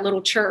go to that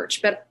little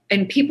church,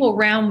 and people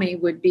around me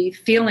would be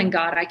feeling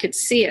God. I could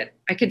see it.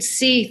 I could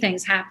see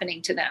things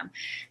happening to them.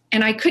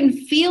 And I couldn't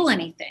feel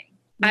anything.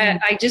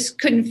 I just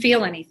couldn't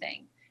feel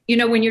anything.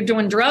 When you're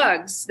doing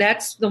drugs,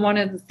 that's one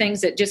of the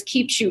things that just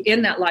keeps you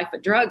in that life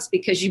of drugs,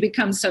 because you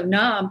become so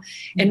numb,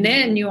 and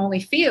then you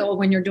only feel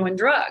when you're doing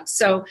drugs.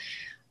 So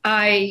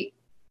I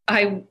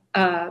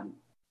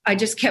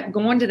just kept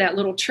going to that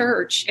little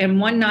church. And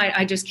one night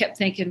I just kept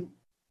thinking,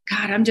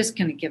 God, I'm just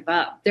going to give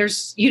up.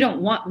 You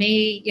don't want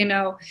me,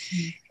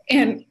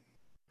 And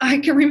I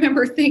can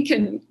remember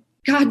thinking,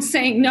 God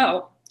saying,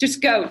 no,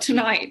 just go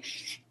tonight.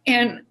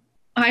 And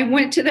I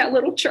went to that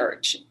little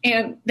church,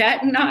 and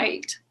that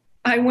night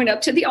I went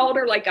up to the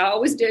altar like I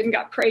always did and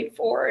got prayed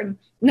for, and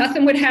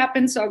nothing would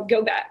happen. So I would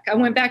go back. I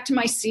went back to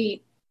my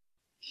seat,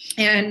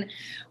 and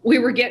we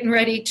were getting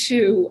ready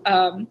to,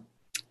 the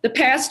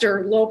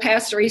little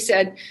pastor, he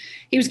said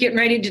he was getting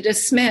ready to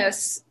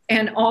dismiss.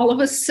 And all of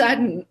a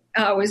sudden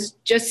I was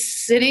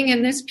just sitting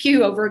in this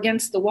pew over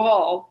against the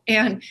wall,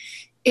 and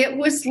it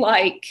was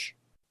like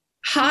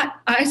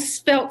hot. I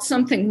felt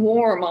something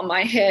warm on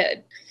my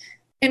head,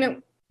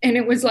 and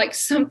it was like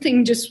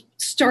something just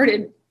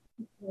started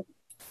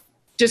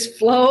just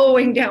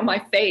flowing down my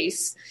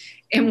face.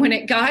 And when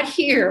it got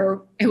here,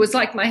 it was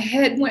like my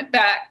head went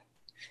back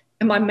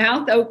and my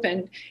mouth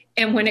opened.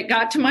 And when it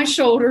got to my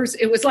shoulders,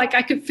 it was like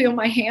I could feel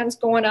my hands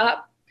going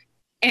up,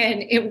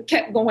 and it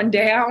kept going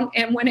down.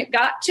 And when it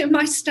got to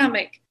my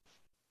stomach,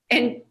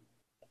 and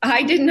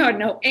I did not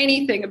know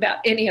anything about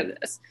any of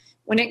this,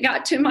 when it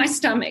got to my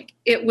stomach,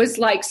 it was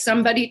like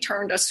somebody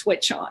turned a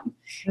switch on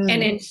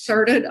and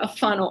inserted a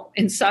funnel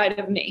inside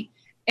of me.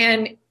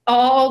 And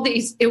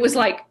it was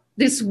like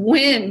this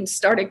wind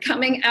started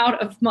coming out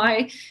of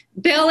my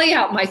belly,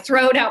 out my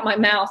throat, out my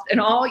mouth,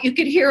 and you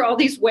could hear all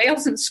these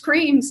wails and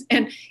screams.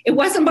 And it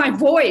wasn't my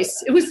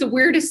voice. It was the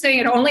weirdest thing.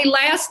 It only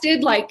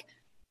lasted like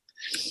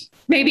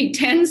maybe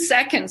 10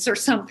 seconds or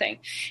something.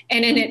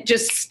 And then it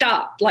just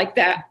stopped like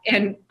that.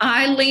 And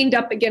I leaned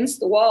up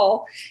against the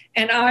wall,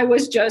 and I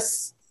was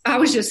just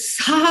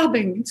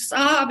sobbing. So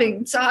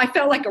I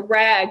felt like a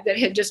rag that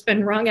had just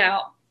been wrung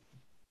out.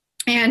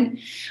 And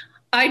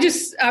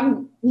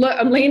I'm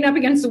leaning up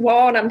against the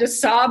wall, and I'm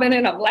just sobbing,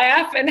 and I'm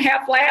laughing,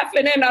 half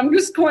laughing. And I'm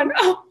just going,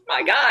 oh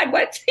my God,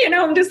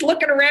 I'm just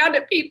looking around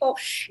at people,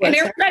 and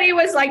everybody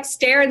was like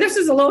staring. This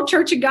is a little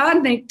church of God,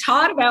 and they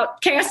taught about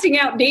casting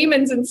out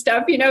demons and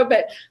stuff,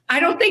 but I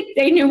don't think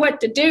they knew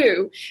what to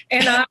do.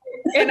 And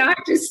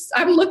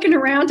I'm looking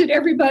around at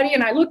everybody,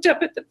 and I looked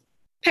up at the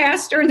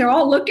pastor, and they're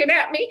all looking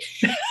at me,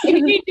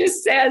 and he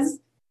just says,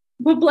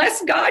 well,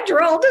 bless God,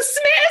 you're all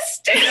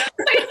dismissed.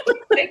 I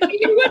don't think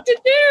you knew what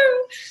to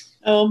do.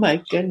 Oh,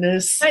 my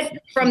goodness. But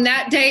from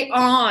that day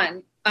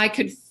on, I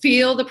could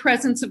feel the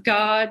presence of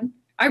God.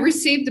 I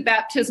received the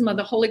baptism of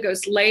the Holy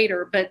Ghost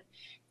later, but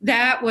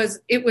it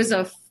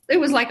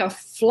was like a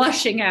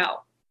flushing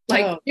out.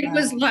 It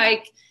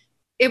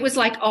was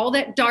like all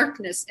that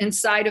darkness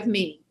inside of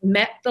me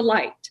met the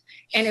light,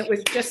 and it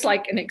was just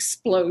like an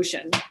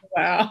explosion.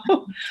 Wow.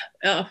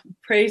 Oh,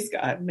 praise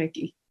God,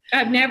 Mickey.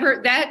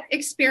 That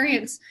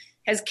experience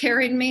has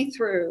carried me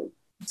through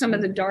some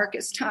of the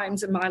darkest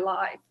times in my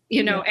life,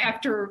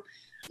 after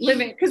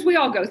living, because we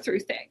all go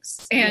through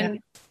things.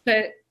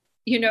 But,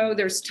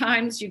 there's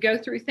times you go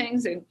through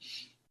things, and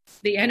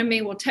the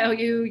enemy will tell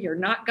you you're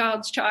not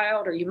God's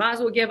child, or you might as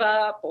well give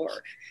up, or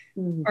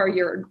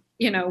you're,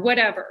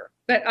 whatever.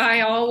 But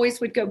I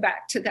always would go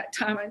back to that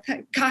time. I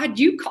thought, God,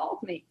 you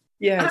called me.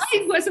 Yes.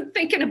 I wasn't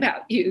thinking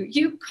about you.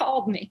 You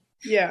called me.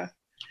 Yeah.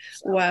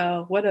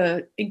 Wow, what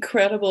an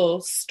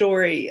incredible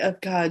story of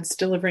God's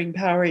delivering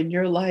power in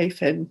your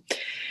life. And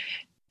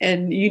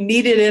you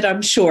needed it,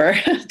 I'm sure,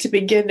 to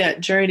begin that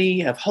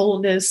journey of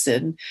wholeness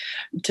and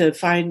to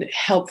find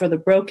help for the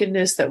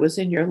brokenness that was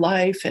in your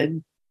life.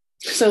 And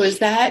so is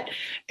that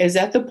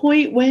the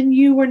point when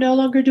you were no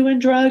longer doing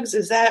drugs?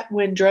 Is that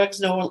when drugs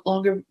no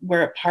longer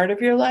were a part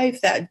of your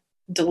life, that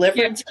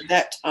deliverance at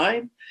that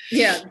time?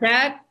 Yeah,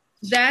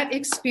 that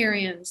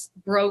experience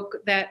broke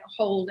that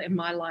hold in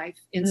my life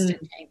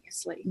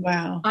instantaneously.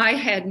 Wow. I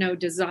had no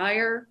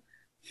desire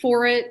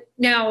for it.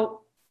 Now,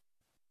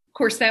 of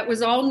course, that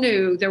was all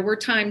new. There were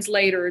times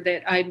later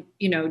that I,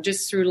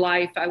 just through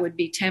life, I would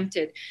be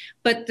tempted.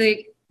 But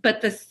the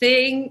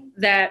thing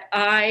that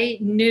I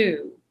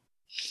knew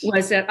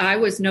was that I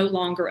was no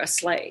longer a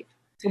slave.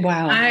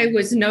 Wow. I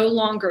was no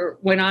longer,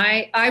 when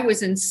I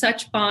was in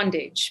such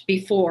bondage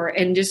before,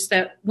 and just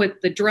that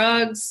with the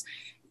drugs,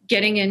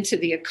 getting into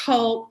the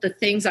occult, the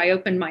things I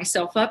opened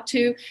myself up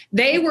to,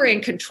 they were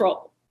in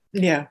control.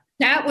 Yeah.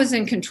 That was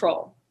in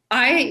control.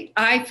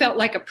 I felt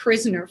like a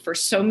prisoner for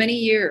so many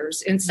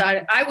years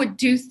inside. I would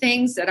do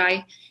things that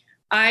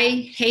I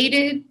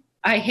hated.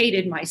 I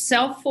hated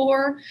myself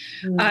for.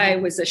 I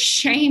was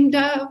ashamed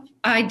of.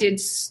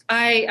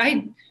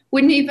 I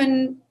wouldn't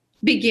even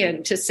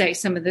begin to say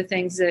some of the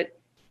things that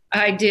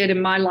I did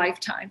in my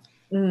lifetime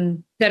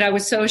that I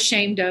was so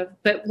ashamed of.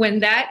 But when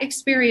that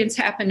experience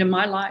happened in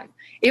my life,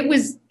 it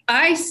was,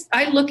 I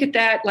look at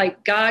that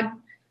like God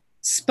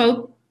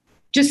spoke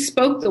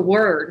the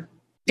word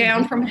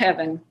down from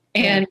heaven.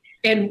 And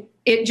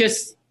it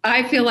just,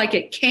 I feel like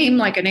it came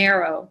like an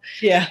arrow.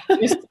 Yeah.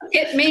 Just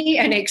hit me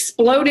and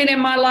exploded in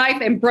my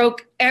life and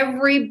broke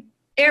every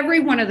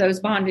one of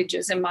those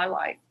bondages in my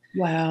life.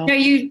 Wow. Now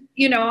you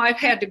know, I've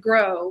had to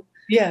grow.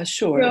 Yeah,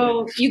 sure.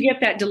 So you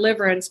get that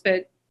deliverance,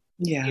 but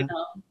yeah. You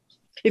know.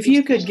 If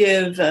you could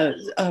give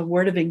a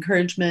word of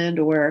encouragement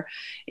or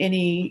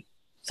any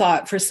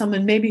thought for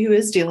someone maybe who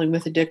is dealing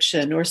with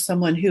addiction, or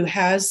someone who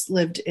has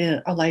lived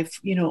in a life,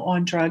 you know,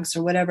 on drugs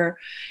or whatever,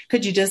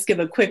 could you just give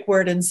a quick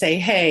word and say,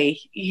 hey,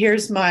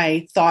 here's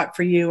my thought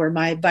for you, or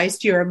my advice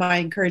to you, or my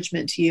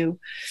encouragement to you?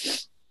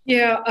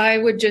 Yeah, I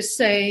would just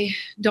say,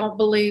 don't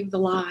believe the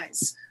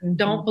lies.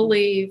 Don't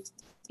believe,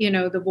 you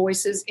know, the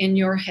voices in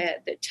your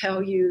head that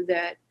tell you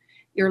that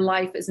your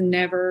life is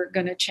never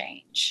going to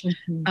change,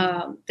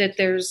 that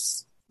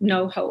there's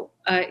no hope.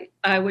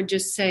 I would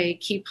just say,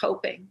 keep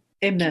hoping.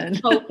 Amen.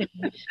 Keep hoping.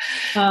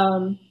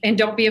 And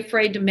don't be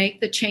afraid to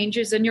make the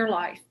changes in your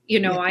life. You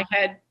know, I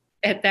had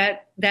at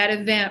that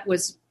event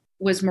was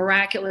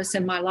miraculous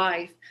in my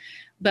life,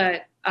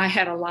 but I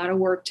had a lot of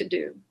work to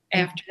do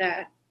after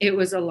that. It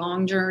was a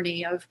long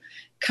journey of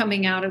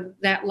coming out of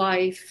that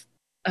life,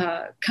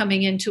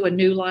 coming into a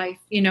new life.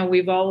 You know,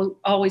 we've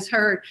always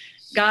heard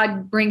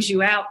God brings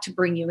you out to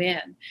bring you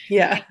in.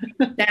 Yeah.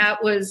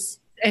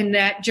 And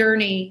that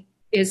journey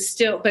is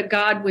still, but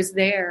God was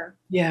there.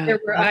 Yeah.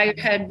 I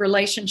had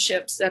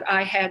relationships that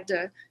I had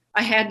to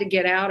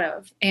get out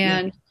of.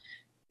 And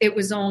it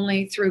was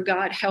only through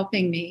God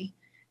helping me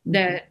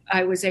that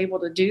I was able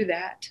to do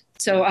that.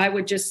 So I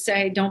would just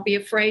say, don't be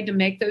afraid to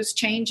make those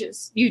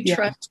changes. You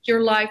trust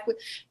your life.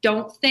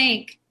 Don't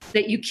think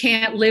that you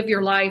can't live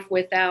your life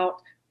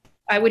without.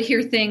 I would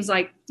hear things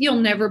like, you'll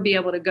never be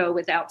able to go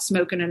without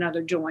smoking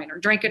another joint or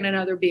drinking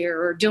another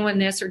beer or doing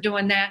this or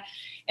doing that.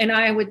 And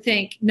I would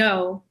think,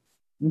 no,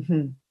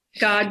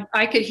 God,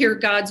 I could hear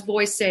God's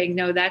voice saying,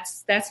 no,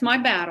 that's my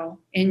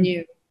battle in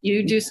you.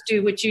 You just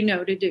do what you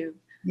know to do.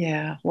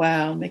 Yeah.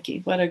 Wow, Mickey,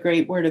 what a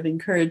great word of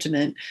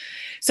encouragement.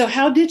 So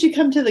how did you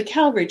come to the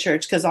Calvary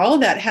Church? Because all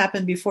of that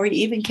happened before you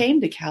even came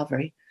to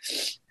Calvary.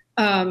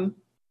 I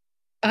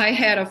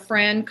had a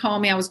friend call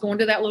me. I was going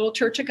to that little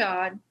Church of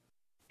God,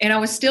 and I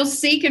was still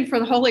seeking for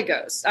the Holy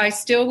Ghost. I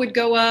still would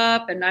go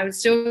up, and I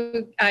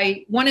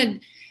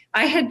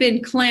had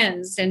been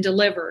cleansed and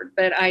delivered,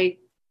 but I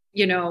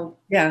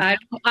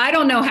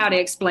don't know how to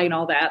explain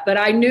all that, but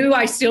I knew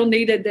I still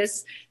needed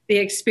the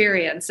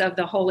experience of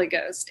the Holy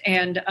Ghost.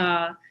 And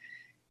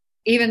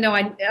even though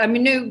I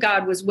knew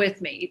God was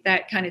with me,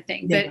 that kind of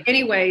thing. Yeah. But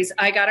anyways,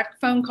 I got a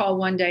phone call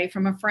one day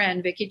from a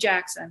friend, Vicki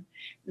Jackson,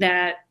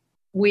 that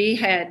we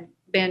had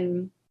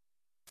been,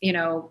 you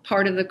know,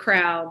 part of the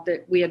crowd,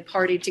 that we had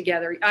partied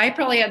together. I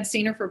probably hadn't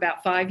seen her for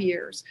about 5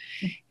 years.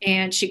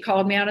 And she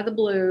called me out of the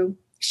blue.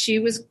 She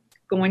was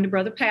going to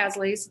Brother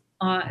Pasley's,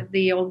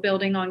 the old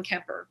building on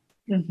Kemper.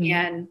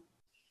 And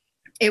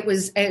it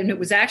was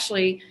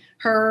actually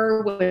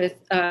her with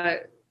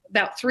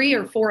about 3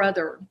 or 4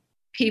 other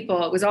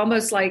people. It was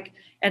almost like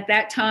at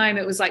that time,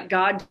 it was like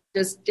God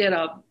just did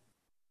a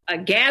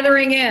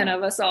gathering in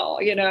of us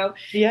all, you know?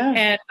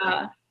 Yeah.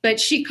 And, but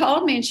she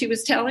called me and she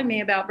was telling me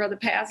about Brother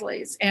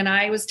Pasley's, and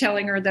I was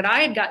telling her that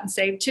I had gotten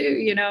saved too,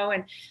 you know?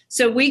 And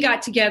so we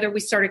got together, we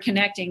started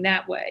connecting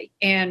that way.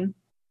 And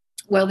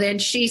well, then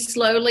she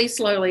slowly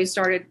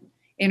started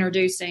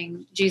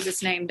introducing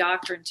Jesus' name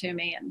doctrine to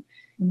me.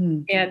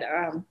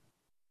 And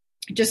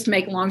just to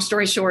make a long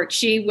story short,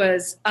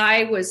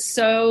 I was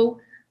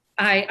so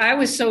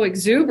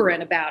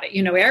exuberant about it,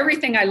 you know,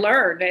 everything I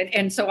learned.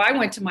 And so I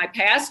went to my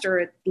pastor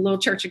at the Little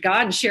Church of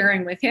God and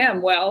sharing with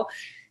him. Well,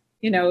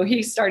 you know,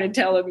 he started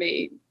telling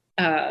me,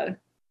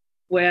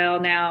 well,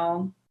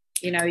 now,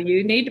 you know,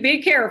 you need to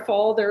be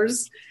careful.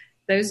 There's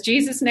those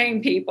Jesus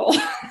name people.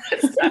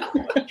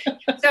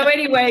 So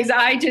anyways,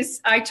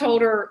 I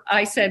told her,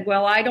 I said,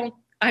 well, I don't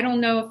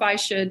know if I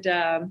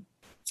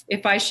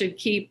should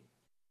keep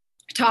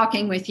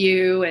talking with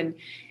you. And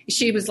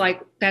she was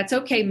like, that's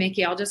okay,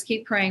 Mickey, I'll just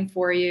keep praying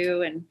for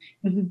you. And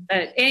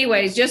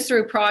anyways, just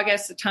through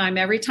progress of time,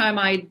 every time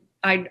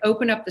I'd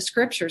open up the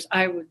scriptures,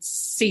 I would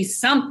see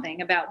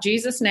something about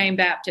Jesus' name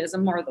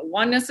baptism or the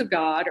oneness of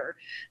God or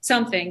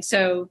something.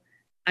 So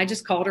I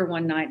just called her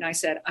one night and I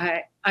said,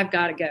 I've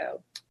got to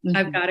go.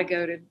 I've got to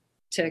go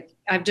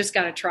I've just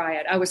got to try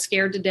it. I was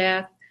scared to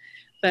death,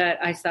 but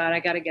I thought I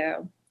got to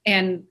go.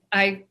 And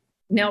I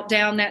knelt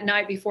down that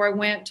night before I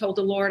went, told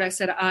the Lord, I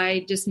said,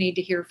 I just need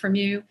to hear from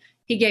you.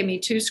 He gave me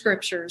 2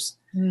 scriptures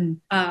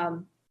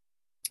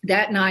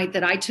that night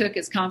that I took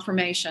as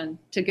confirmation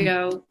to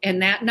go.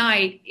 And that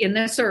night in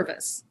the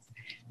service,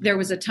 there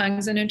was a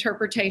tongues and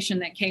interpretation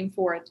that came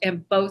forth,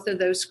 and both of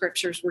those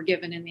scriptures were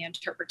given in the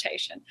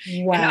interpretation.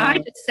 Wow. And I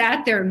just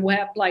sat there and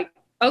wept like,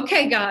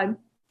 okay, God,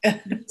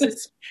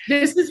 this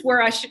is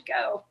where I should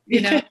go,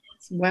 you know?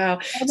 Wow.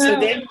 So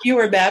then you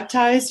were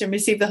baptized and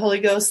received the Holy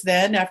Ghost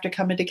then after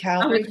coming to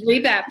Calvary? I was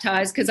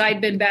rebaptized because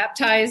I'd been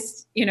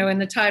baptized, you know, in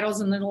the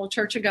titles in the Little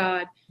Church of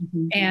God.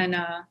 Mm-hmm. And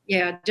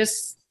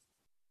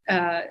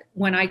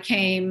when I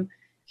came,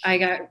 I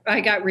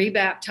got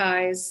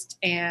rebaptized,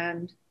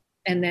 and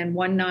then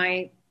one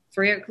night,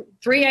 3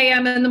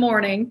 a.m. in the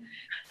morning,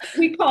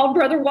 we called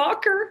Brother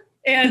Walker,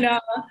 and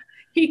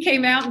he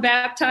came out and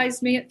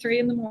baptized me at 3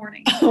 in the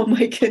morning. Oh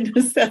my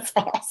goodness, that's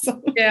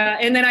awesome. Yeah,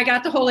 and then I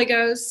got the Holy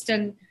Ghost,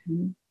 and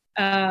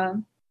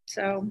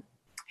so.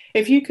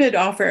 If you could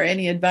offer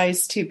any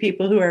advice to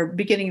people who are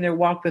beginning their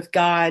walk with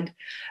God,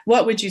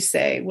 what would you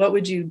say? What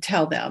would you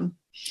tell them?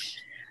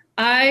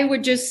 I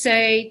would just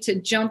say to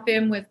jump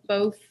in with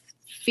both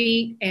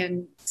feet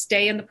and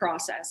stay in the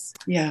process.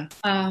 Yeah.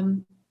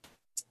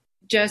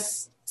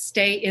 Just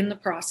stay in the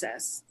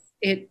process.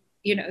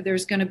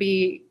 There's going to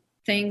be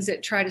things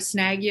that try to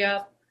snag you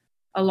up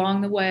along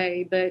the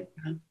way, but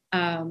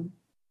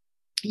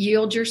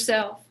yield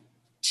yourself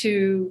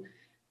to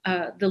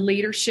the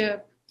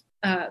leadership.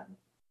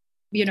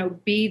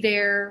 Be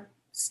there,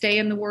 stay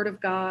in the Word of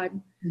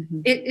God.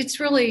 Mm-hmm. It's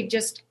really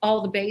just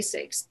all the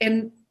basics,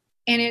 and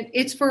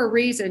it's for a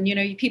reason. You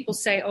know, people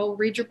say, "Oh,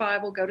 read your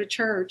Bible, go to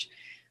church,"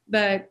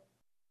 but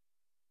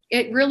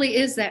it really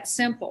is that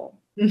simple.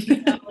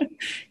 You know?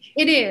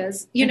 It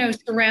is. You know,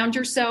 surround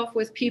yourself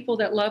with people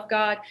that love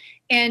God,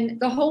 and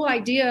the whole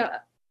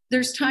idea.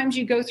 There's times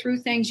you go through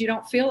things you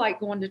don't feel like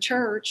going to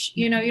church.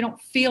 You know, you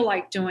don't feel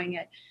like doing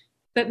it,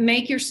 but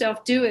make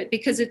yourself do it,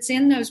 because it's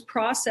in those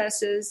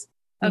processes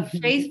of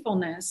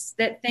faithfulness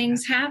that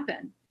things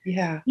happen.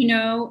 Yeah. You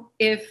know,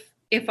 if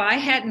I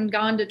hadn't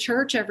gone to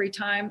church every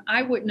time,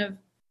 I wouldn't have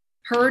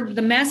heard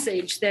the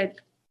message that,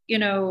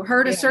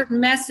 heard a certain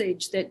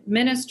message that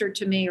ministered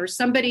to me, or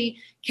somebody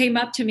came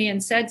up to me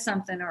and said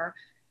something, or,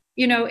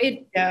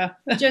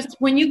 just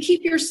when you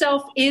keep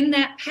yourself in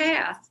that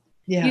path,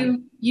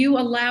 you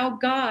allow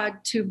God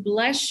to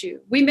bless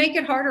you. We make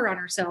it harder on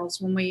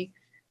ourselves when we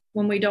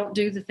don't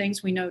do the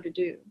things we know to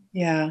do.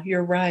 Yeah,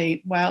 you're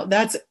right. Wow,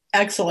 that's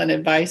excellent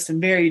advice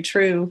and very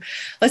true.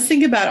 Let's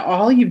think about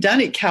all you've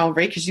done at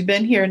Calvary, because you've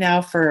been here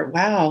now for,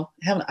 I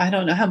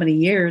don't know how many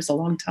years, a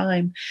long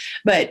time.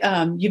 But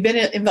you've been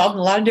involved in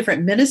a lot of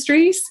different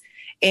ministries.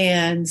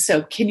 And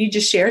so can you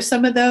just share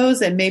some of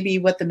those, and maybe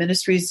what the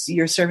ministries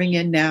you're serving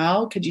in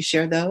now? Could you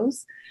share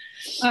those?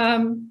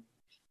 It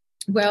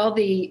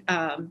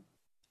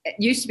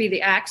used to be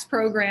the ACTS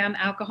program,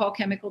 Alcohol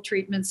Chemical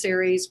Treatment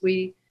Series.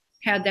 We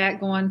had that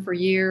going for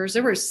years.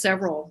 There were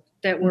several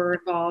that were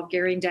involved,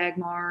 Gary and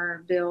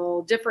Dagmar,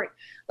 Bill,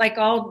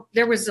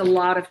 there was a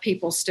lot of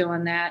people still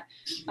in that.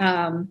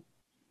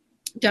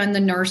 Done the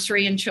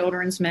nursery and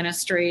children's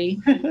ministry.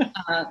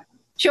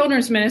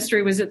 Children's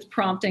ministry was at the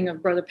prompting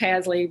of Brother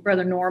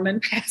Norman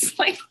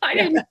Pasley.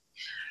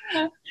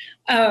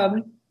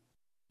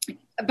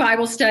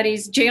 Bible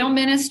studies, jail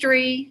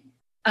ministry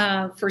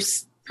for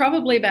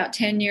probably about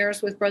 10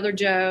 years with Brother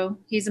Joe.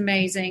 He's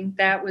amazing.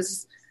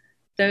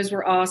 Those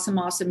were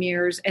awesome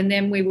years. And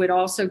then we would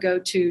also go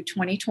to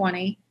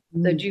 2020,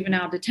 the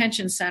Juvenile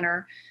Detention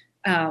Center.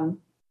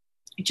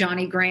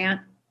 Johnny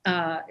Grant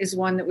is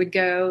one that would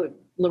go,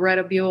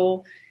 Loretta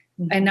Buell.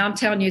 And I'm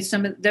telling you,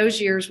 some of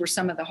those years were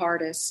some of the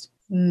hardest.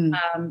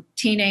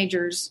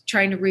 Teenagers,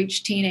 trying to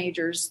reach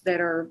teenagers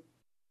that are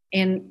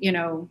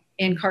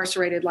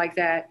incarcerated like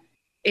that.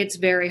 It's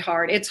very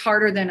hard. It's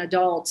harder than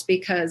adults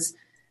because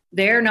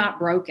they're not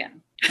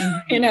broken.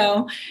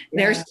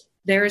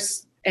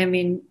 There's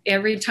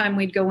every time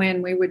we'd go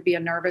in, we would be a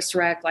nervous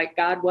wreck. Like,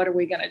 God, what are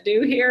we going to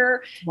do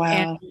here? Wow.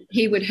 And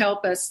he would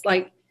help us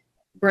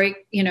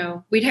break,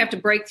 we'd have to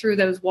break through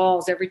those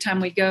walls every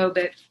time we go,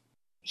 but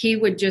he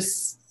would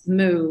just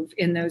move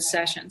in those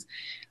sessions.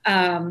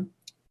 I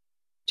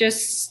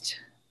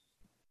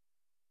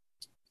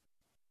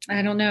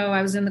don't know.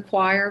 I was in the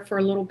choir for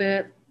a little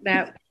bit.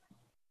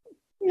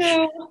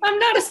 No, I'm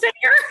not a singer.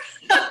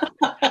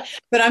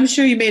 But I'm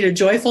sure you made a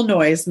joyful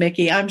noise,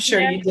 Mickey. I'm sure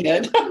you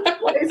did.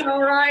 It's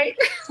all right.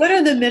 What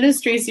are the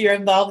ministries you're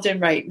involved in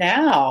right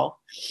now?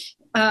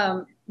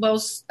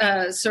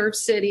 Serve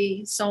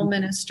City, Soul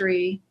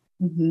Ministry,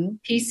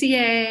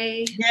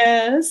 PCA.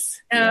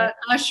 Yes.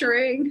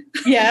 Ushering.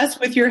 Yes,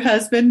 with your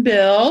husband,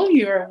 Bill.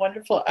 You're a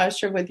wonderful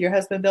usher with your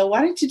husband, Bill.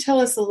 Why don't you tell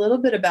us a little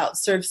bit about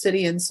Serve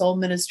City and Soul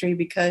Ministry?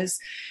 Because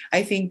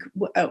I think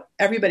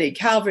everybody at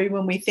Calvary,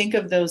 when we think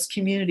of those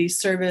community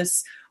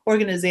service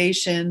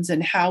organizations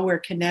and how we're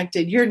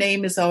connected, your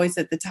name is always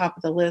at the top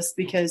of the list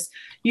because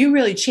you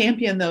really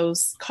champion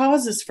those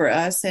causes for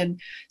us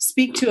and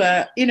speak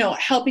to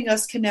helping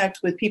us connect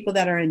with people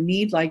that are in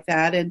need like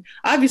that. And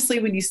obviously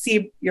when you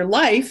see your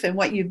life and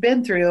what you've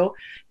been through,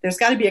 there's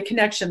got to be a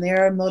connection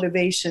there,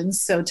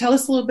 motivations. So tell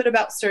us a little bit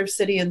about Serve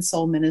City and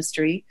Soul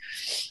Ministry.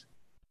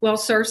 Well,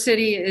 Serve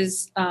City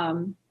is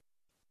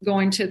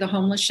going to the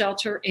homeless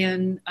shelter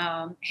in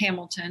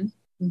Hamilton.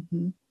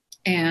 Mm-hmm.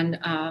 And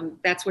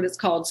that's what it's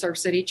called, Serve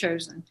City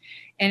Chosen.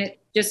 And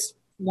it just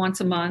once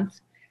a month,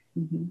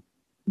 mm-hmm.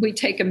 we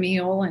take a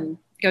meal and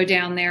go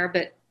down there.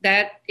 But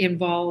that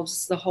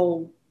involves the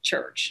whole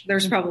church.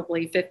 There's mm-hmm.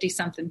 probably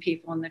 50-something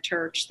people in the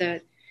church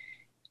that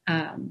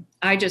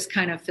I just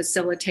kind of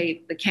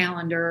facilitate the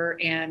calendar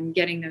and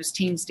getting those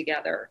teams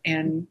together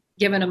and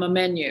giving them a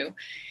menu.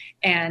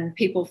 And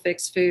people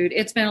fix food.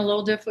 It's been a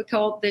little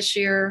difficult this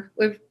year.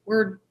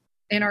 We're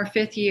in our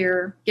 5th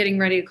year, getting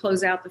ready to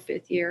close out the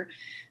 5th year.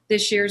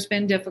 This year's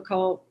been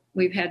difficult.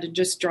 We've had to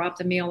just drop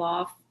the meal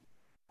off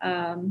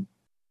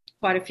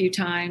quite a few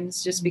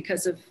times just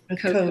because of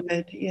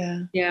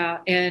COVID. Yeah.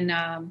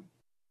 And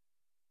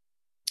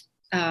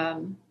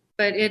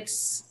but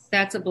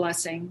that's a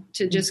blessing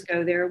to just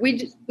go there.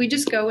 We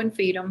just go and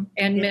feed them,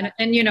 and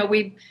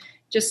we.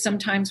 Just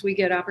sometimes we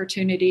get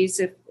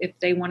opportunities if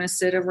they want to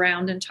sit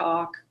around and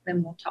talk,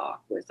 then we'll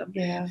talk with them.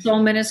 Yeah.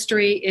 Soul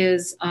Ministry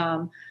is,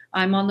 I'm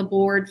on the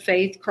board.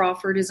 Faith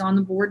Crawford is on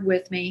the board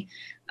with me.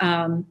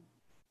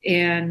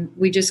 And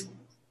we just,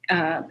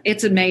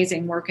 it's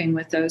amazing working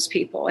with those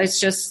people. It's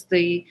just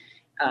the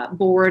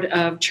board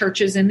of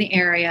churches in the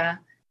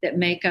area that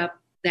make up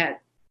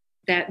that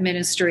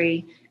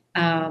ministry.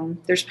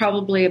 There's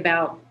probably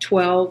about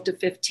 12 to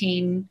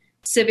 15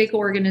 civic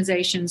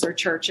organizations or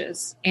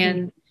churches.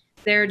 And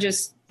they're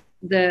just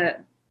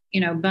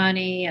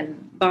Bunny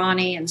and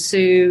Bonnie and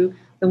Sue,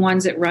 the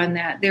ones that run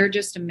that. They're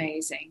just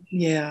amazing.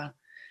 Yeah.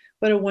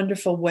 What a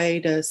wonderful way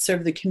to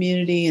serve the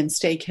community and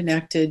stay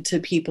connected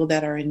to people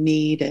that are in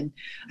need. And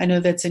I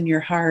know that's in your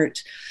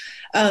heart.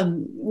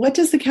 What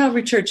does the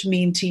Calvary Church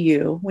mean to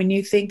you? When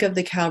you think of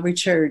the Calvary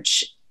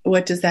Church,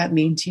 what does that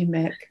mean to you,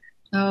 Mick?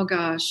 Oh,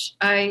 gosh.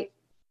 For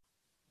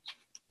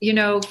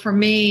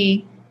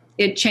me,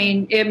 it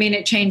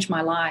changed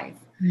my life.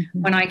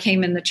 Mm-hmm. When I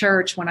came in the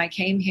church, when I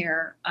came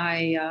here,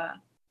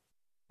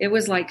 it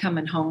was like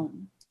coming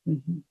home.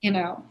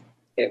 Mm-hmm.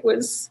 It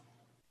was,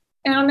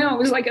 I don't know, it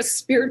was like a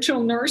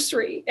spiritual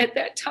nursery at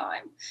that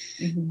time.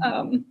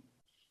 Mm-hmm.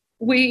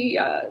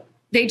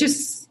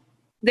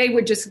 They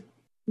would just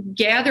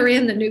gather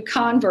in the new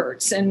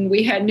converts, and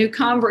we had new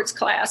converts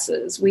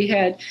classes. We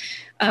had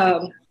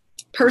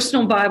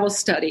personal Bible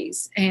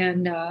studies,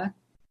 and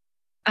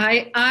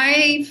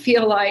I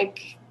feel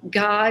like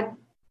God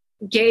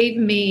gave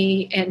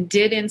me and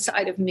did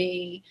inside of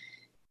me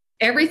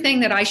everything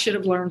that I should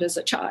have learned as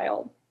a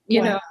child,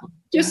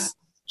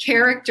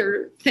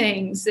 character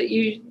things that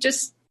you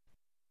just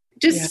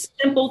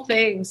simple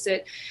things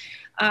that,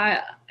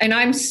 and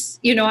I'm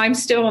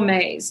still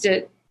amazed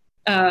at,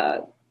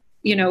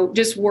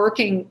 just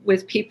working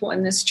with people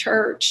in this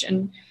church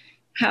and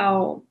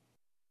how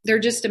they're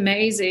just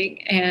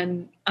amazing.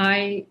 And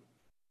I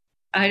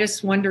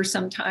just wonder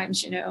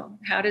sometimes,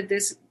 how did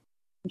this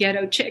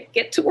ghetto chick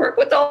get to work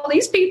with all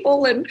these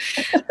people, and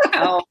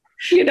how,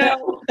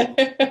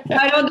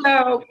 I don't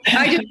know.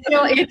 I just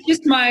feel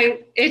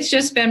it's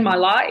just been my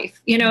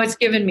life. It's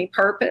given me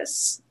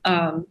purpose.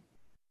 I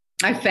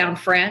found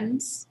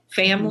friends,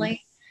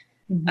 family,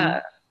 mm-hmm.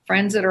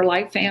 Friends that are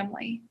like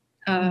family.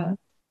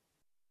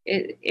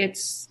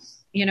 It's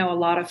a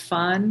lot of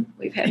fun.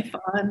 We've had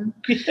fun.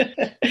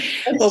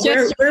 Well,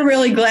 we're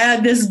really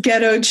glad this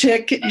ghetto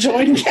chick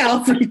joined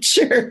Calvary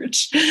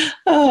Church.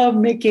 Oh,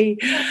 Mickey,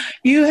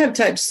 you have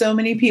touched so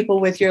many people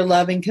with your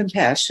love and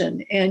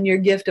compassion and your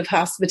gift of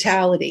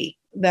hospitality.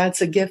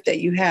 That's a gift that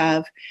you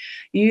have.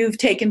 You've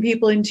taken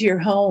people into your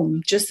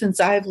home. Just since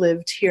I've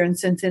lived here in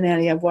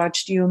Cincinnati, I've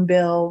watched you and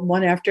Bill,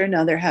 one after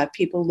another, have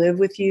people live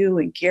with you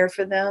and care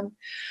for them.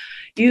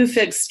 You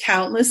fixed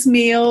countless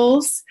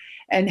meals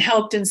and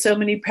helped in so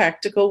many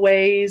practical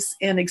ways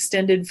and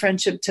extended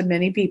friendship to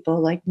many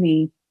people like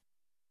me.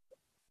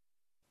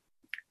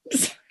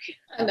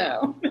 I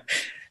know.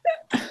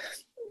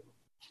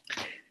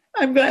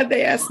 I'm glad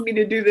they asked me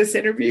to do this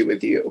interview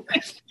with you.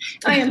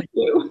 I am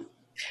too.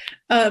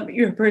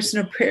 You're a person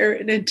of prayer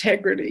and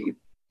integrity,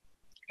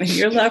 and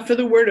your love for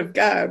the Word of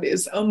God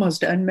is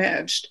almost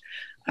unmatched.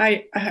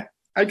 I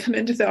come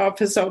into the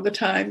office all the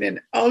time,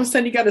 and all of a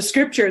sudden you got a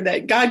scripture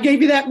that God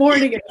gave you that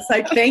morning. And it's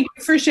like, thank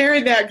you for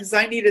sharing that, because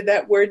I needed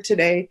that word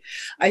today.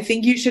 I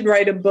think you should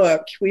write a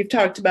book. We've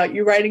talked about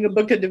you writing a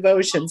book of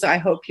devotions. I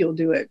hope you'll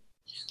do it.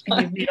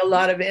 And you've made a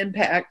lot of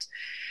impact.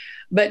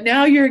 But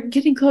now you're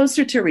getting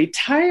closer to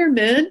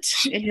retirement,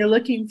 and you're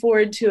looking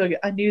forward to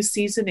a new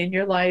season in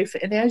your life.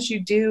 And as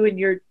you do, and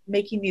you're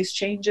making these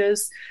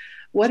changes,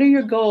 what are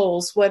your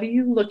goals? What are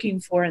you looking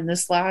for in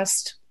this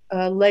last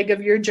leg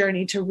of your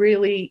journey to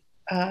really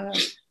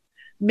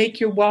make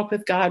your walk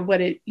with God what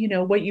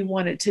you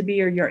want it to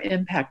be, or your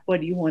impact, what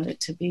do you want it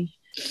to be?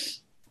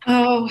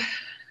 Oh,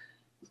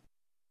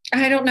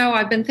 I don't know.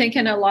 I've been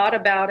thinking a lot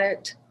about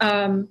it.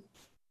 I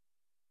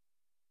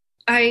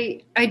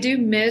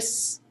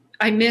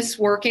miss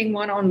working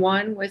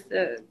one-on-one with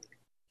the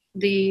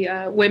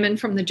women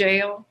from the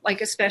jail,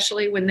 like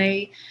especially when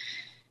they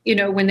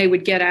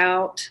would get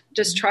out,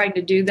 just trying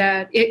to do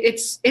that.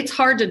 It's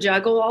hard to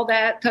juggle all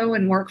that though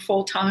and work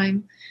full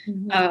time.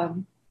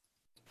 Mm-hmm.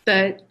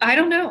 But I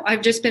don't know.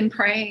 I've just been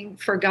praying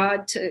for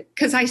God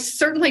because I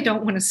certainly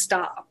don't want to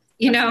stop.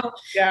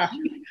 Yeah.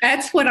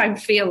 That's what I'm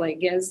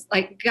feeling is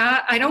like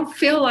God. I don't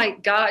feel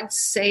like God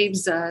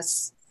saves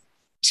us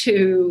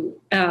to,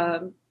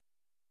 and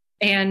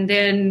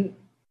then,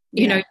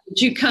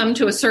 you come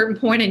to a certain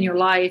point in your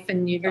life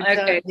and you're like,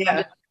 okay,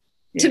 Yeah.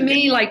 To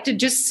me, like to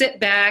just sit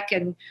back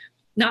and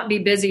not be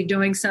busy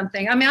doing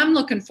something. I mean, I'm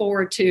looking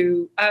forward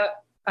to,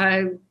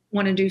 I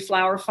want to do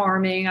flower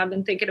farming. I've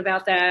been thinking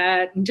about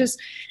that and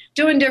just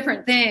doing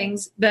different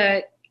things,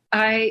 but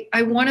I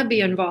want to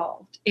be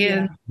involved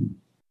in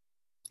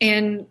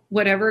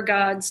whatever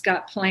God's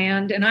got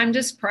planned. And I'm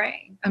just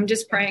praying. I'm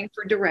just praying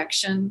for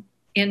direction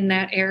in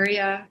that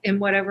area and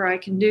whatever I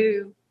can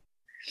do.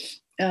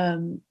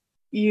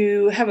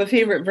 You have a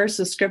favorite verse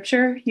of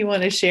scripture? You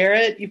want to share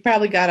it? You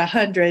probably got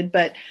 100,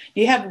 but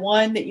you have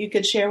one that you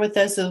could share with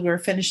us as we're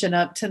finishing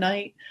up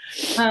tonight?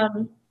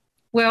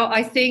 Well,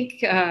 I think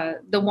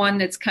the one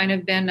that's kind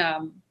of been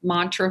a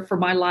mantra for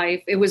my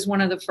life, it was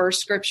one of the first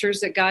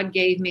scriptures that God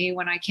gave me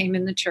when I came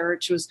in the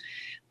church, was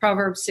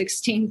Proverbs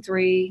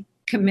 16:3,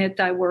 commit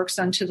thy works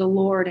unto the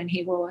Lord and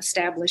he will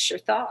establish your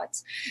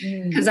thoughts.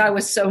 Because I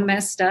was so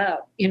messed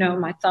up,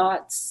 my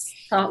thought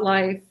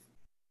life,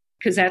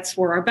 because that's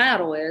where our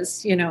battle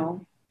is,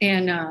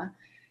 and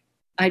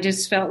I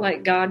just felt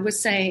like God was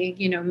saying,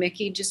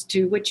 Mickey, just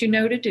do what you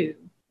know to do.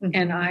 Mm-hmm.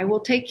 And I will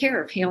take care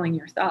of healing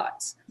your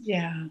thoughts.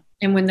 Yeah.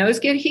 And when those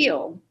get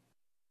healed,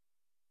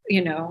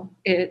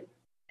 it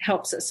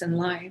helps us in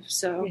life.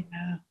 So,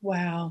 yeah.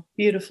 Wow.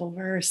 Beautiful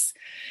verse.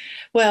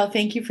 Well,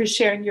 thank you for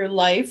sharing your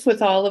life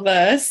with all of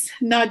us,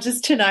 not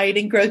just tonight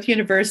in Growth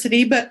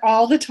University, but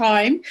all the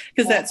time,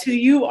 because that's who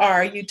you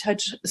are. You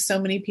touch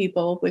so many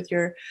people with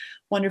your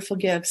wonderful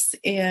gifts.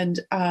 And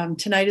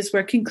tonight, as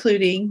we're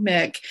concluding,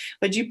 Mick,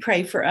 would you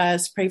pray for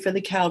us, pray for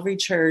the Calvary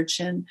Church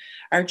and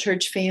our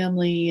church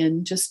family,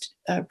 and just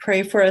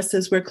pray for us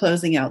as we're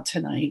closing out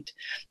tonight.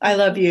 I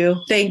love you.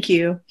 Thank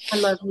you. I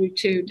love you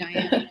too,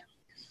 Diane.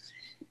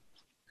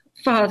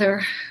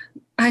 Father,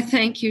 I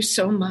thank you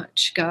so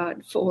much,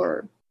 God,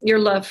 for your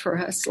love for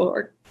us,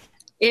 Lord.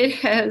 It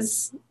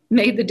has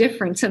made the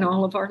difference in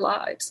all of our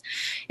lives.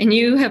 And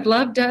you have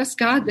loved us,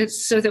 God,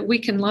 so that we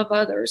can love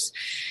others.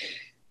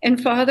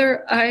 And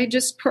Father, I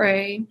just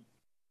pray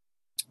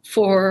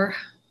for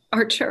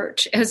our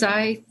church as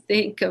I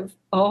think of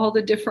all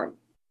the different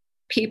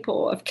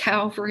people of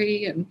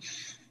Calvary and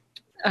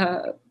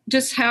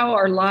just how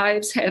our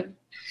lives have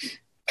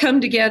come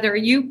together.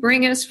 You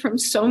bring us from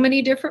so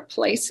many different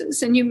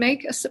places and you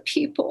make us a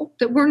people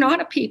that we're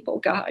not a people,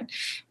 God.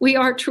 We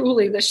are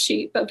truly the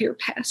sheep of your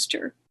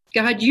pasture.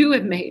 God, you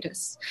have made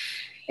us.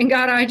 And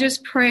God, I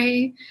just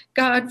pray,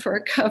 God, for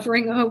a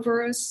covering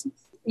over us.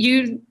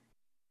 You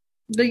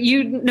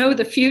know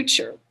the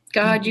future.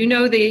 God, you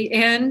know the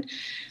end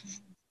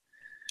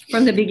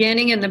from the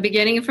beginning and the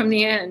beginning from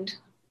the end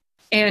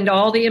and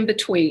all the in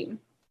between.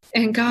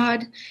 And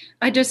God,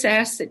 I just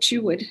ask that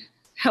you would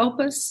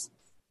help us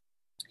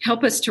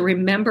to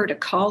remember to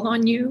call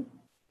on you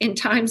in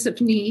times of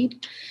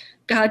need.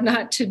 God,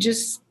 not to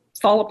just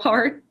fall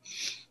apart.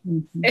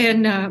 Mm-hmm.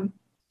 And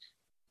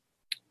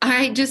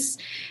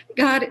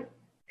God,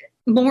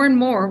 more and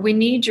more, we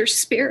need your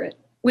spirit.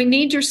 We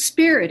need your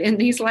spirit in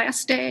these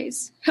last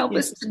days. Help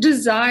us to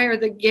desire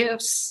the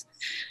gifts.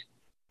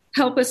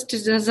 Help us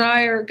to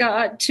desire,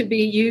 God, to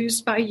be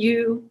used by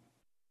you.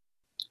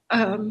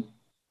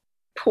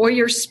 Pour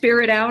your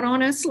spirit out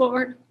on us,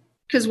 Lord,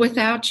 because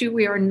without you,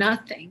 we are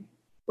nothing.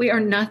 We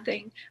are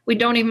nothing. We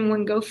don't even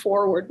want to go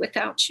forward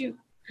without you.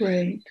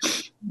 Right.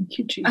 Thank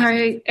you, Jesus.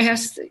 I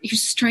ask that you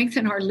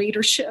strengthen our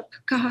leadership,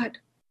 God.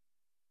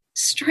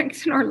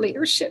 Strengthen our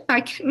leadership.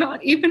 I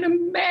cannot even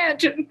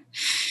imagine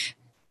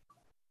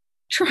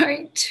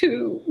trying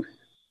to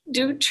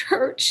do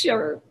church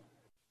or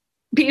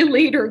be a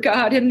leader,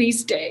 God, in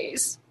these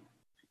days.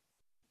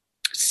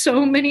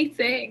 So many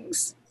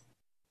things,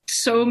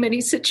 so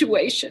many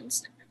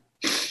situations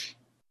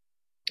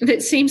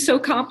that seem so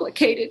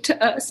complicated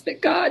to us, but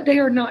God, they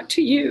are not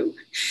to you.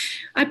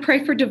 I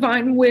pray for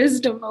divine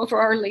wisdom over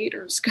our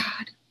leaders,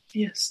 God.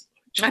 Yes.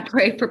 I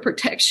pray for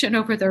protection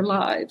over their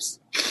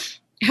lives.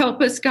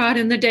 Help us, God,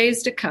 in the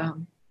days to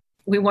come.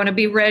 We want to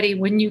be ready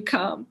when you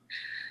come.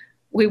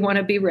 We want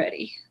to be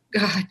ready,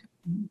 God.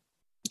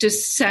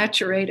 Just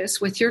saturate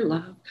us with your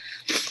love.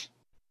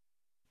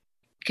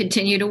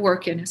 Continue to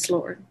work in us,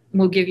 Lord.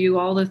 We'll give you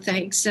all the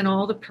thanks and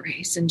all the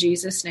praise in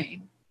Jesus'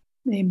 name.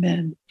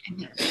 Amen.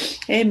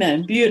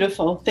 Amen.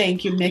 Beautiful.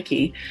 Thank you,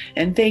 Mickey.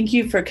 And thank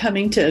you for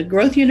coming to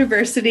Growth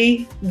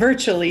University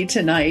virtually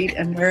tonight.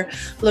 And we're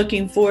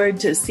looking forward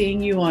to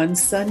seeing you on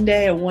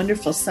Sunday, a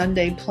wonderful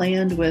Sunday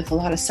planned with a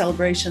lot of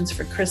celebrations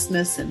for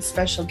Christmas and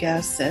special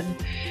guests. And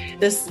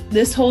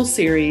this whole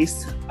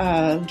series,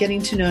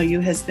 Getting to Know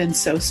You, has been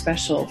so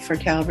special for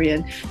Calvary.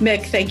 And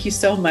Mick, thank you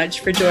so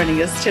much for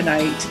joining us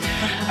tonight.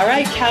 All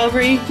right,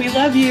 Calvary, we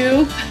love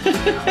you.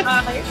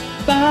 Bye.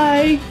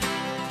 Bye.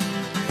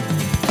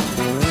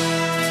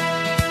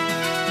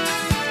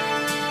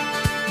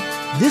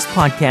 This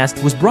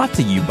podcast was brought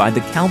to you by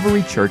the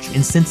Calvary Church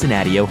in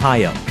Cincinnati,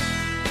 Ohio.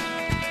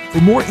 For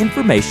more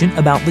information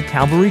about the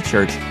Calvary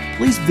Church,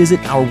 please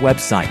visit our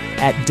website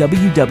at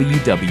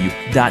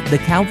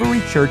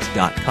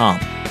www.thecalvarychurch.com.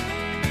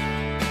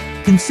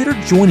 Consider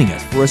joining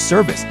us for a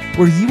service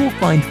where you will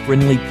find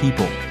friendly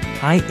people,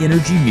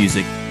 high-energy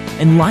music,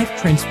 and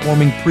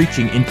life-transforming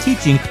preaching and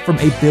teaching from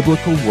a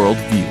biblical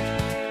worldview.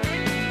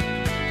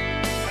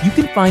 You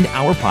can find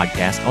our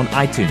podcast on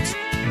iTunes,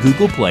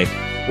 Google Play,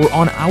 or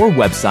on our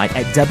website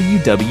at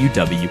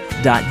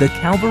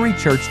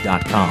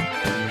www.thecalvarychurch.com.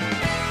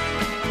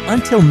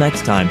 Until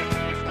next time,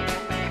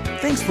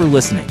 thanks for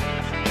listening.